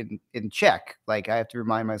ego in check. Like, I have to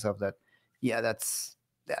remind myself that, that's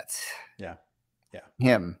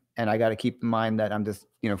him. And I got to keep in mind that I'm just,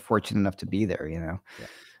 fortunate enough to be there, Yeah.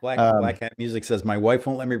 Black Hat Music says, my wife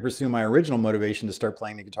won't let me pursue my original motivation to start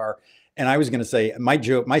playing the guitar. And I was going to say,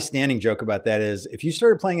 my standing joke about that is, if you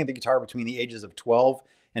started playing the guitar between the ages of 12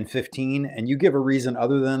 and 15, and you give a reason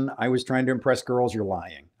other than I was trying to impress girls, you're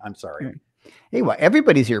lying. I'm sorry. Hey, well,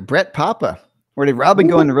 everybody's here. Brett Papa. Or did Robben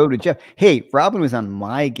go on the road with Jeff? Hey, Robben was on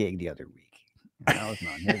my gig the other week. That was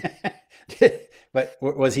not his. But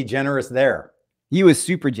was he generous there? He was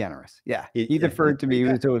super generous. Yeah. He Yeah, deferred to me. He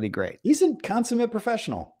was totally great. He's a consummate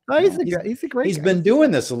professional. Oh, he's a great He's guy. been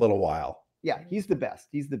doing this a little while. Yeah, he's the best.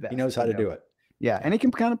 He's the best. He knows how to do it. Yeah, and he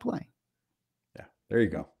can kind of play. Yeah, there you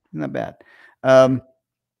go. Not bad.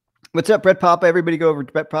 What's up, Brett Papa? Everybody go over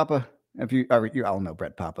to Brett Papa. If you all know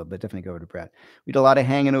Brett Papa, but definitely go over to Brett. We did a lot of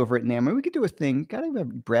hanging over at NAMM. We could do a thing. Gotta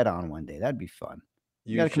have Brett on one day. That'd be fun.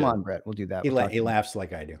 You gotta come on, Brett. We'll do that. He laughs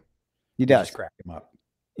like I do. He does. Just crack him up.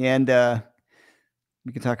 And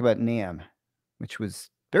we can talk about NAMM, which was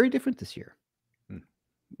very different this year.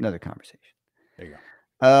 Another conversation. There you go.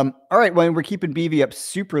 All right, well, we're keeping BV up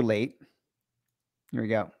super late. Here we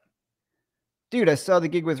go. Dude, I saw the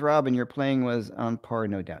gig with Robin. Your playing was on par,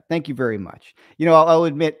 no doubt. Thank you very much. You know, I'll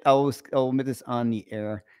admit this on the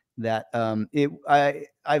air that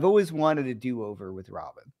I've always wanted a do-over with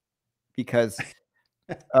Robin because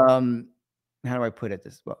how do I put it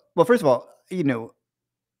this well, first of all, you know,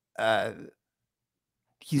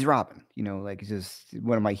 he's Robin, you know, like he's just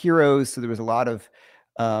one of my heroes. So there was a lot of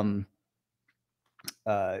you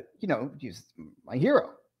know, he's my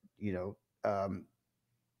hero, you know.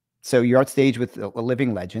 So you're on stage with a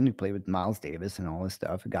living legend who played with Miles Davis and all this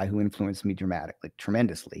stuff, a guy who influenced me dramatically,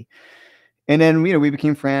 tremendously. And then, you know, we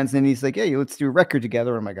became friends and he's like, hey, let's do a record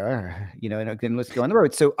together. I'm like, you know, and then let's go on the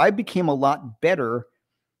road. So I became a lot better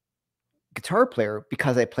guitar player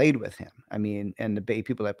because I played with him. I mean, and the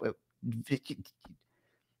people that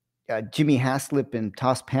Jimmy Haslip and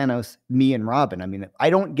Tos Panos, me and Robin. I mean,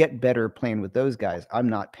 I don't get better playing with those guys. I'm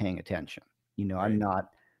not paying attention. You know, right. I'm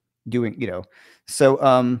not doing, you know, so,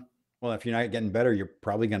 well, if you're not getting better, you're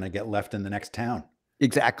probably going to get left in the next town.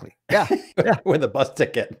 Exactly. Yeah. Yeah. With a bus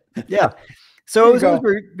ticket. Yeah. So I was always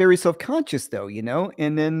very, very self-conscious though, you know,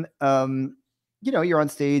 and then, you know, you're on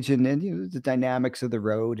stage and then, you know, the dynamics of the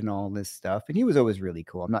road and all this stuff. And he was always really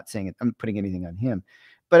cool. I'm not saying it, I'm putting anything on him,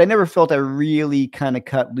 but I never felt I really kind of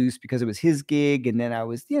cut loose because it was his gig. And then I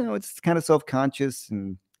was, you know, it's kind of self-conscious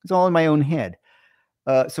and it's all in my own head.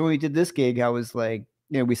 So when we did this gig, I was like,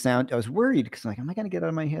 you know, I was worried because I'm like, am I going to get out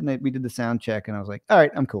of my head? And we did the sound check and I was like, all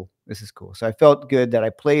right, I'm cool. This is cool. So I felt good that I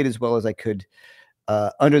played as well as I could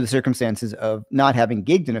under the circumstances of not having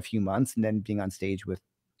gigged in a few months and then being on stage with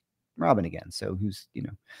Robin again. So who's, you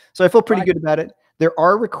know, so I feel pretty good about it. There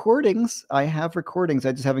are recordings. I have recordings.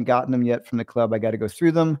 I just haven't gotten them yet from the club. I got to go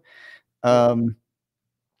through them. So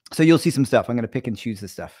you'll see some stuff. I'm going to pick and choose the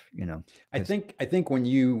stuff, you know. I think when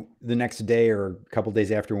the next day or a couple of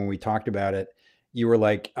days after when we talked about it, you were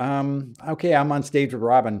like, okay, I'm on stage with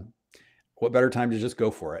Robin. What better time to just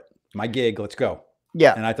go for it? My gig, let's go.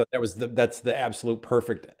 Yeah. And I thought that's the absolute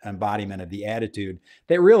perfect embodiment of the attitude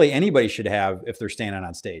that really anybody should have if they're standing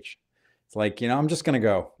on stage. It's like, you know, I'm just going to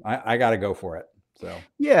go. I got to go for it. So,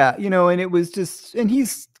 yeah, you know, and it was just, and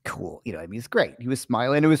he's cool. You know, I mean, he's great. He was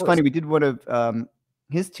smiling. It was funny. We did one of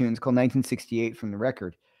his tunes called 1968 from the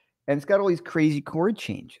record. And it's got all these crazy chord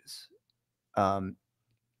changes.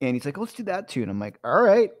 And he's like, let's do that tune. I'm like, all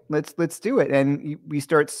right, let's do it. And we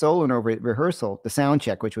start soloing over at rehearsal, the sound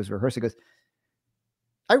check, which was rehearsal. He goes,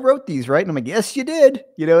 I wrote these, right? And I'm like, yes, you did.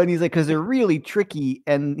 You know, and he's like, because they're really tricky.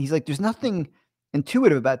 And he's like, there's nothing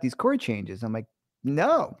intuitive about these chord changes. I'm like,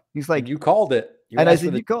 no. He's like, you called it. And I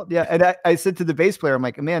said, you called, yeah. And I said to the bass player, I'm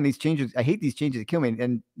like, man, these changes, I hate these changes that kill me.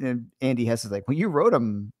 And Andy Hess is like, well, you wrote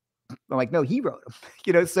them. I'm like, no, he wrote them.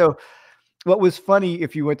 You know, so what was funny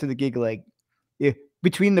if you went to the gig, like,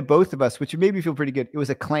 between the both of us, which made me feel pretty good, it was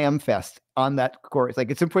a clam fest on that chorus. Like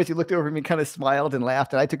at some point, he looked over at me and kind of smiled and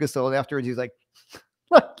laughed. And I took a solo afterwards. He was like,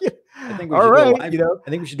 I think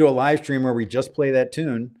we should do a live stream where we just play that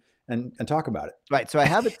tune and talk about it. Right. So I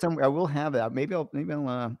have it somewhere. I will have it. Maybe I'll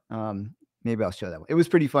show that one. It was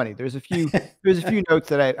pretty funny. There's a few notes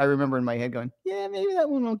that I remember in my head going, yeah, maybe that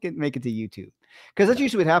one won't make it to YouTube. Because that's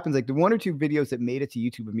usually what happens. Like the one or two videos that made it to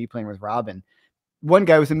YouTube of me playing with Robin, one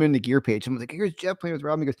guy was in the gear page. I'm like, here's Jeff playing with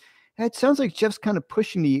Robin. He goes, hey, it sounds like Jeff's kind of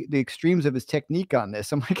pushing the extremes of his technique on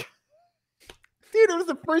this. I'm like, dude, it was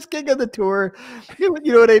the first gig of the tour. You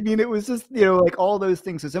know what I mean? It was just, you know, like all those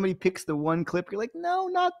things. So somebody picks the one clip. You're like, no,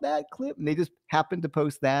 not that clip. And they just happen to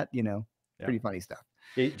post that, you know, pretty funny stuff.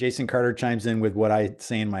 Jason Carter chimes in with what I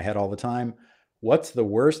say in my head all the time. What's the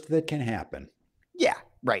worst that can happen? Yeah,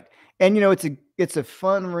 right. And, you know, it's a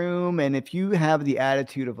fun room. And if you have the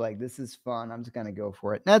attitude of like, this is fun, I'm just going to go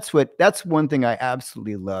for it. That's one thing I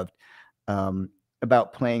absolutely loved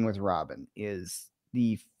about playing with Robin is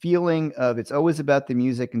the feeling of it's always about the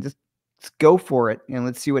music and just go for it. And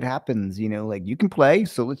let's see what happens. You know, like you can play.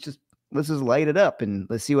 So let's just light it up and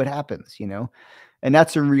let's see what happens, you know? And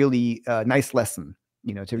that's a really nice lesson,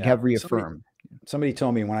 you know, to have reaffirmed. somebody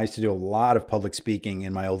told me when I used to do a lot of public speaking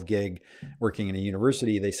in my old gig working in a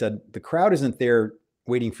university, they said the crowd isn't there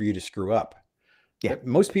waiting for you to screw up. Yeah.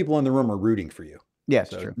 Most people in the room are rooting for you. Yeah,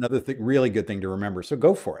 it's true. Another really good thing to remember. So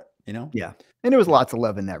go for it, you know? Yeah. And there was lots of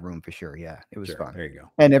love in that room for sure. Yeah. It was fun. There you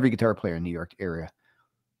go. And every guitar player in New York area.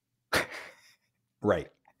 Right.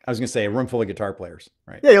 I was going to say a room full of guitar players.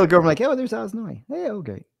 Right. Yeah. You'll go from like, oh, there's Oz Noy. Hey,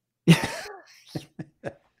 okay. That's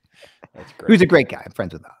great. Who's a great guy. I'm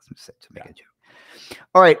friends with Oz. To make a joke.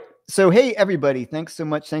 All right. So, hey, everybody. Thanks so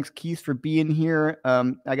much. Thanks, Keith, for being here.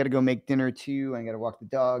 I got to go make dinner too. I got to walk the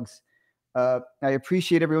dogs. I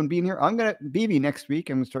appreciate everyone being here. I'm going to BB next week.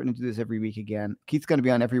 I'm starting to do this every week again. Keith's going to be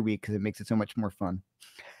on every week because it makes it so much more fun.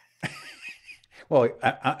 Well,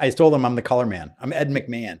 I told him I'm the color man. I'm Ed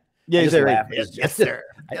McMahon. Yeah, yes, sir.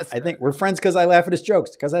 I think we're friends because I laugh at his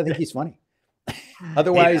jokes because I think he's funny.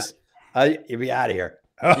 Otherwise, you'd be out of here.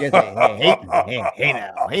 Hey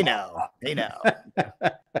now.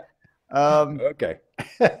 Okay.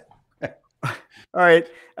 All right.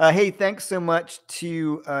 Hey, thanks so much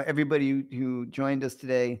to everybody who joined us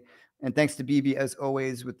today. And thanks to BB, as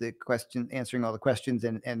always, with the question, answering all the questions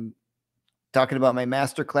and talking about my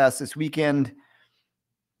masterclass this weekend.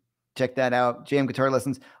 Check that out. Jam Guitar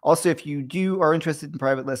Lessons. Also, if you are interested in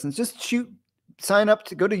private lessons, just sign up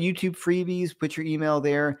to go to YouTube freebies, put your email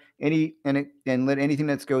there, and let anything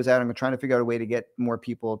that goes out. I'm trying to figure out a way to get more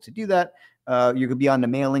people to do that. You could be on the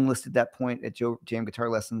mailing list at that point at Jam Guitar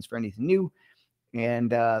Lessons for anything new.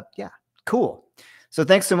 And yeah, cool. So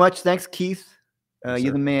thanks so much. Thanks, Keith.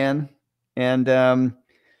 You're the man. And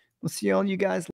we'll see all you guys